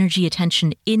time, energy,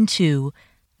 attention into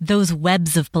those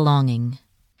webs of belonging.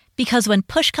 Because when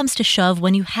push comes to shove,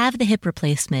 when you have the hip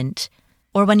replacement,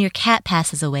 or when your cat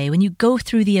passes away, when you go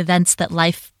through the events that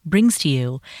life brings to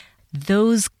you,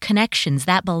 those connections,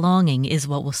 that belonging is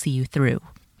what will see you through.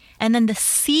 And then the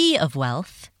C of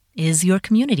wealth is your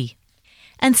community.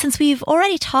 And since we've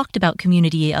already talked about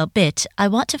community a bit, I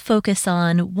want to focus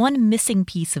on one missing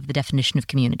piece of the definition of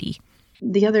community.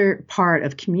 The other part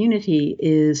of community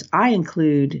is I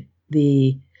include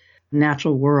the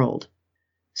natural world.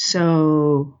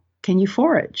 So can you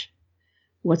forage?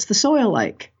 What's the soil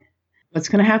like? What's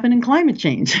going to happen in climate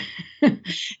change?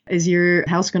 Is your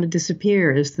house going to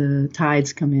disappear as the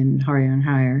tides come in higher and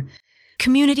higher?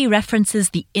 Community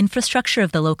references the infrastructure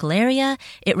of the local area.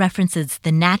 It references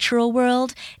the natural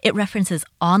world. It references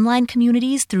online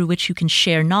communities through which you can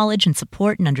share knowledge and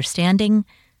support and understanding.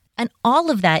 And all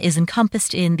of that is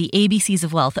encompassed in the ABCs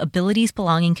of wealth, abilities,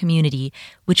 belonging, community,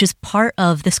 which is part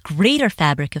of this greater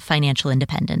fabric of financial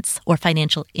independence or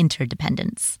financial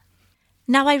interdependence.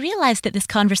 Now, I realize that this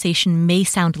conversation may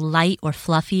sound light or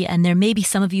fluffy, and there may be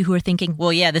some of you who are thinking,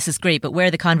 well, yeah, this is great, but where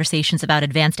are the conversations about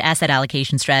advanced asset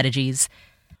allocation strategies?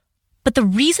 But the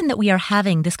reason that we are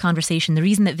having this conversation, the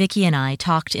reason that Vicki and I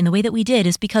talked in the way that we did,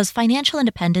 is because financial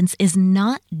independence is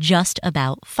not just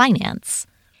about finance.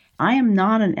 I am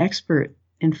not an expert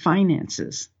in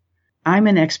finances. I'm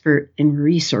an expert in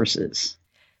resources.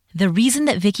 The reason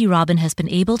that Vicki Robin has been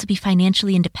able to be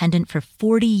financially independent for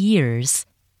 40 years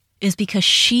is because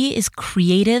she is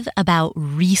creative about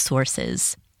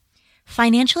resources.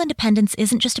 Financial independence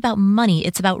isn't just about money,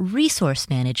 it's about resource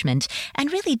management.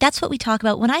 And really, that's what we talk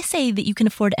about when I say that you can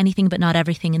afford anything but not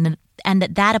everything, and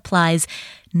that applies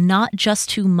not just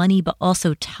to money, but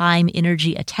also time,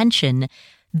 energy, attention.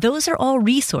 Those are all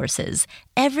resources.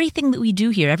 Everything that we do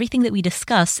here, everything that we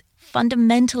discuss,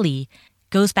 fundamentally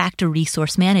goes back to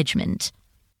resource management.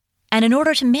 And in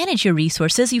order to manage your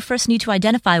resources, you first need to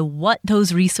identify what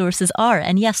those resources are.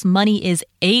 And yes, money is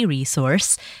a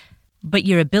resource, but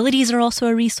your abilities are also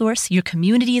a resource. Your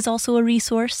community is also a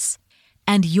resource.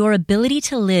 And your ability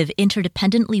to live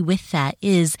interdependently with that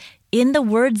is, in the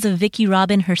words of Vicki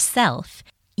Robin herself,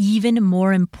 even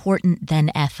more important than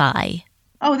FI.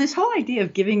 Oh, this whole idea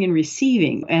of giving and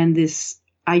receiving and this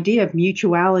idea of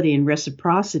mutuality and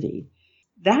reciprocity,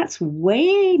 that's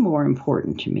way more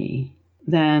important to me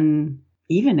than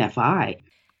even FI.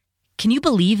 Can you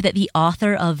believe that the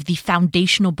author of the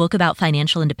foundational book about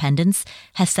financial independence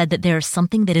has said that there is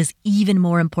something that is even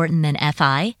more important than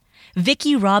FI?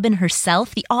 Vicki Robin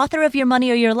herself, the author of Your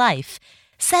Money or Your Life,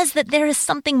 says that there is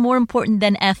something more important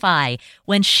than FI.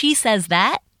 When she says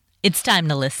that, it's time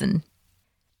to listen.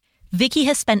 Vicki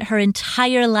has spent her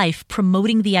entire life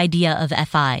promoting the idea of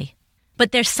FI.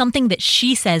 But there's something that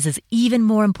she says is even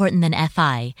more important than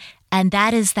FI, and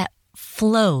that is that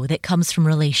flow that comes from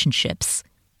relationships.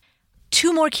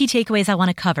 2 more key takeaways I want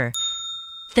to cover.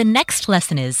 The next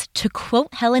lesson is, to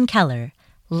quote Helen Keller,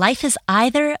 life is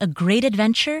either a great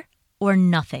adventure or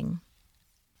nothing.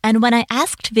 And when I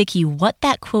asked Vicki what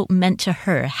that quote meant to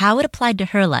her, how it applied to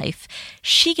her life,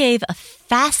 she gave a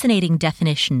fascinating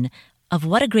definition of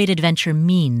what a great adventure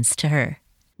means to her.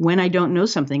 When I don't know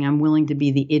something, I'm willing to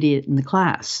be the idiot in the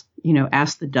class.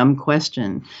 Ask the dumb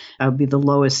question. I would be the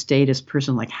lowest status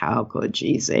person, like, how could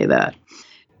she say that?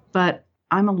 But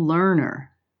I'm a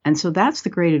learner. And so that's the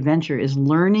great adventure, is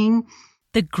learning.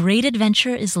 The great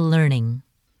adventure is learning.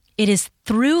 It is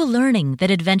through learning that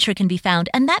adventure can be found.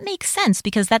 And that makes sense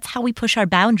because that's how we push our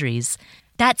boundaries.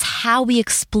 That's how we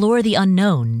explore the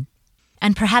unknown.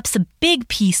 And perhaps a big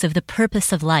piece of the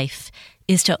purpose of life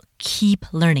is to keep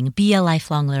learning, be a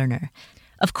lifelong learner.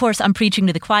 Of course, I'm preaching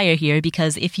to the choir here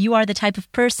because if you are the type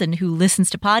of person who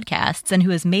listens to podcasts and who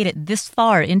has made it this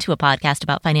far into a podcast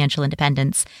about financial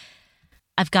independence,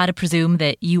 I've got to presume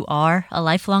that you are a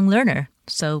lifelong learner.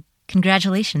 So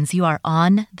congratulations, you are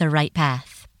on the right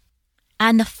path.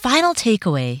 And the final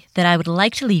takeaway that I would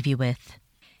like to leave you with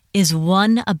is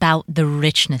one about the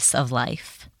richness of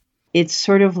life. It's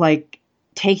sort of like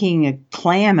taking a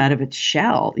clam out of its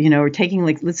shell, or taking,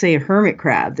 like, let's say a hermit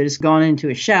crab that has gone into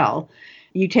a shell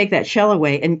you take that shell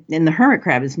away and the hermit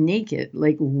crab is naked.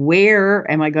 Like, where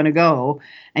am I going to go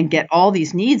and get all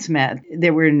these needs met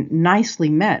that were nicely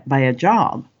met by a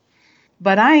job?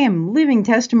 But I am living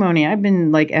testimony. I've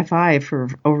been like FI for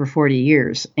over 40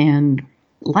 years, and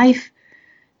life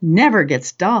never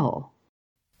gets dull.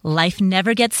 Life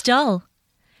never gets dull.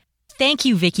 Thank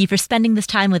you, Vicki, for spending this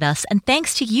time with us, and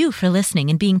thanks to you for listening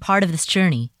and being part of this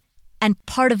journey. And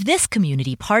part of this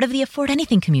community, part of the Afford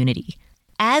Anything community.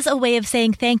 As a way of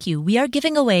saying thank you, we are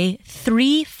giving away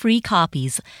 3 free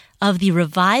copies of the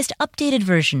revised, updated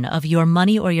version of Your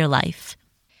Money or Your Life.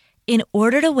 In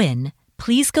order to win,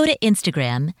 please go to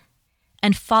Instagram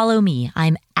and follow me.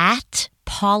 I'm at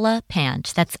Paula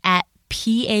Pant. That's at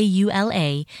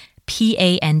PaulaPant.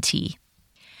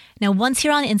 Now, once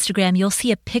you're on Instagram, you'll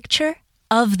see a picture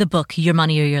of the book, Your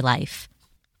Money or Your Life.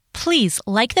 Please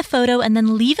like the photo and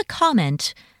then leave a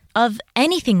comment of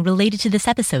anything related to this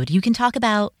episode. You can talk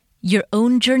about your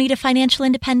own journey to financial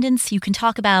independence. You can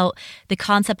talk about the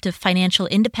concept of financial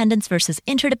independence versus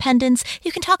interdependence.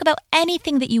 You can talk about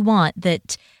anything that you want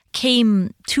that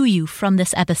came to you from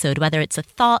this episode, whether it's a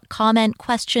thought, comment,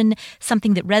 question,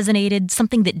 something that resonated,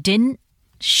 something that didn't.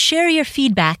 Share your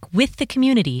feedback with the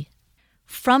community.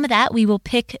 From that, we will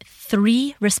pick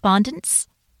 3 respondents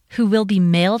who will be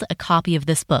mailed a copy of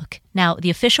this book. Now, the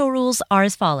official rules are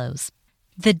as follows.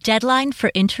 The deadline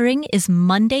for entering is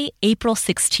Monday, April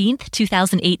 16th,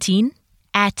 2018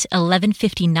 at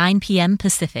 11:59 p.m.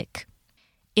 Pacific.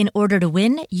 In order to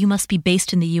win, you must be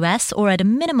based in the U.S., or at a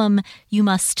minimum, you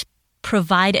must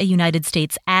provide a United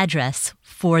States address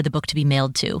for the book to be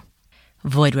mailed to.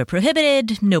 Void where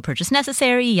prohibited, no purchase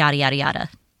necessary, yada, yada, yada.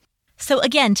 So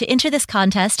again, to enter this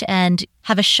contest and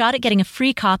have a shot at getting a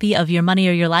free copy of Your Money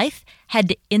or Your Life, head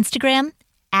to Instagram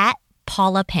at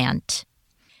Paula Pant.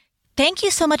 Thank you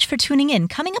so much for tuning in.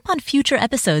 Coming up on future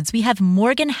episodes, we have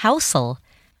Morgan Housel,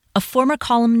 a former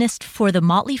columnist for The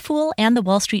Motley Fool and The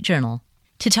Wall Street Journal,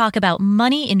 to talk about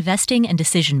money, investing, and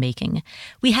decision-making.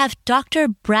 We have Dr.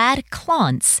 Brad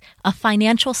Klontz, a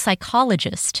financial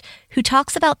psychologist, who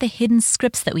talks about the hidden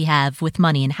scripts that we have with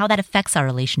money and how that affects our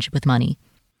relationship with money.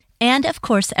 And, of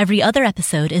course, every other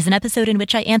episode is an episode in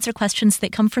which I answer questions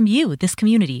that come from you, this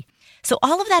community. So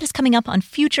all of that is coming up on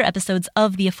future episodes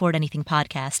of the Afford Anything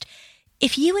podcast.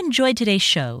 If you enjoyed today's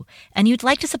show and you'd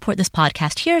like to support this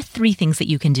podcast, here are 3 things that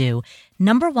you can do.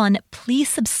 Number 1, please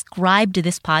subscribe to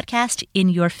this podcast in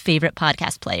your favorite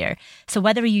podcast player. So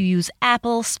whether you use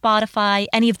Apple, Spotify,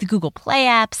 any of the Google Play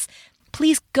apps,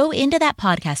 please go into that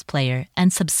podcast player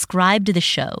and subscribe to the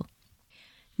show.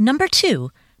 Number 2,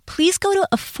 please go to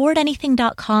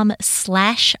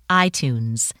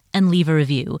affordanything.com/iTunes and leave a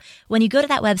review. When you go to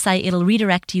that website, it'll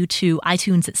redirect you to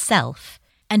iTunes itself.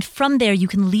 And from there, you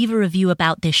can leave a review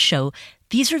about this show.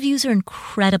 These reviews are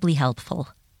incredibly helpful.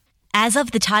 As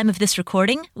of the time of this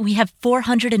recording, we have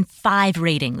 405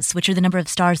 ratings, which are the number of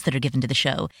stars that are given to the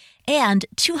show. And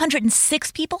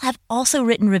 206 people have also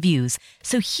written reviews.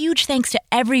 So huge thanks to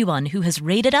everyone who has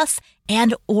rated us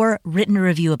and or written a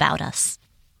review about us.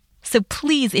 So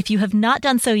please, if you have not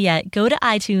done so yet, go to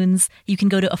iTunes. You can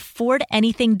go to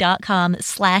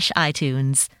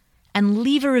affordanything.com/iTunes and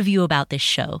leave a review about this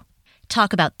show.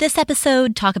 Talk about this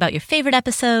episode, talk about your favorite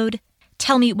episode.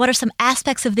 Tell me what are some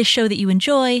aspects of this show that you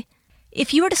enjoy.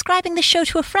 If you were describing this show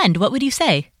to a friend, what would you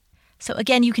say? So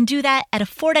again, you can do that at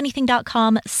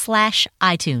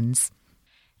affordanything.com/iTunes.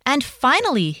 And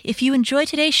finally, if you enjoyed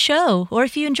today's show, or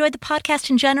if you enjoyed the podcast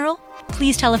in general,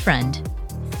 please tell a friend.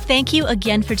 Thank you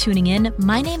again for tuning in.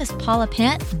 My name is Paula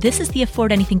Pant. This is the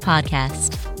Afford Anything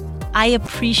podcast. I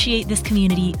appreciate this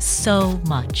community so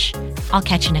much. I'll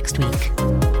catch you next week.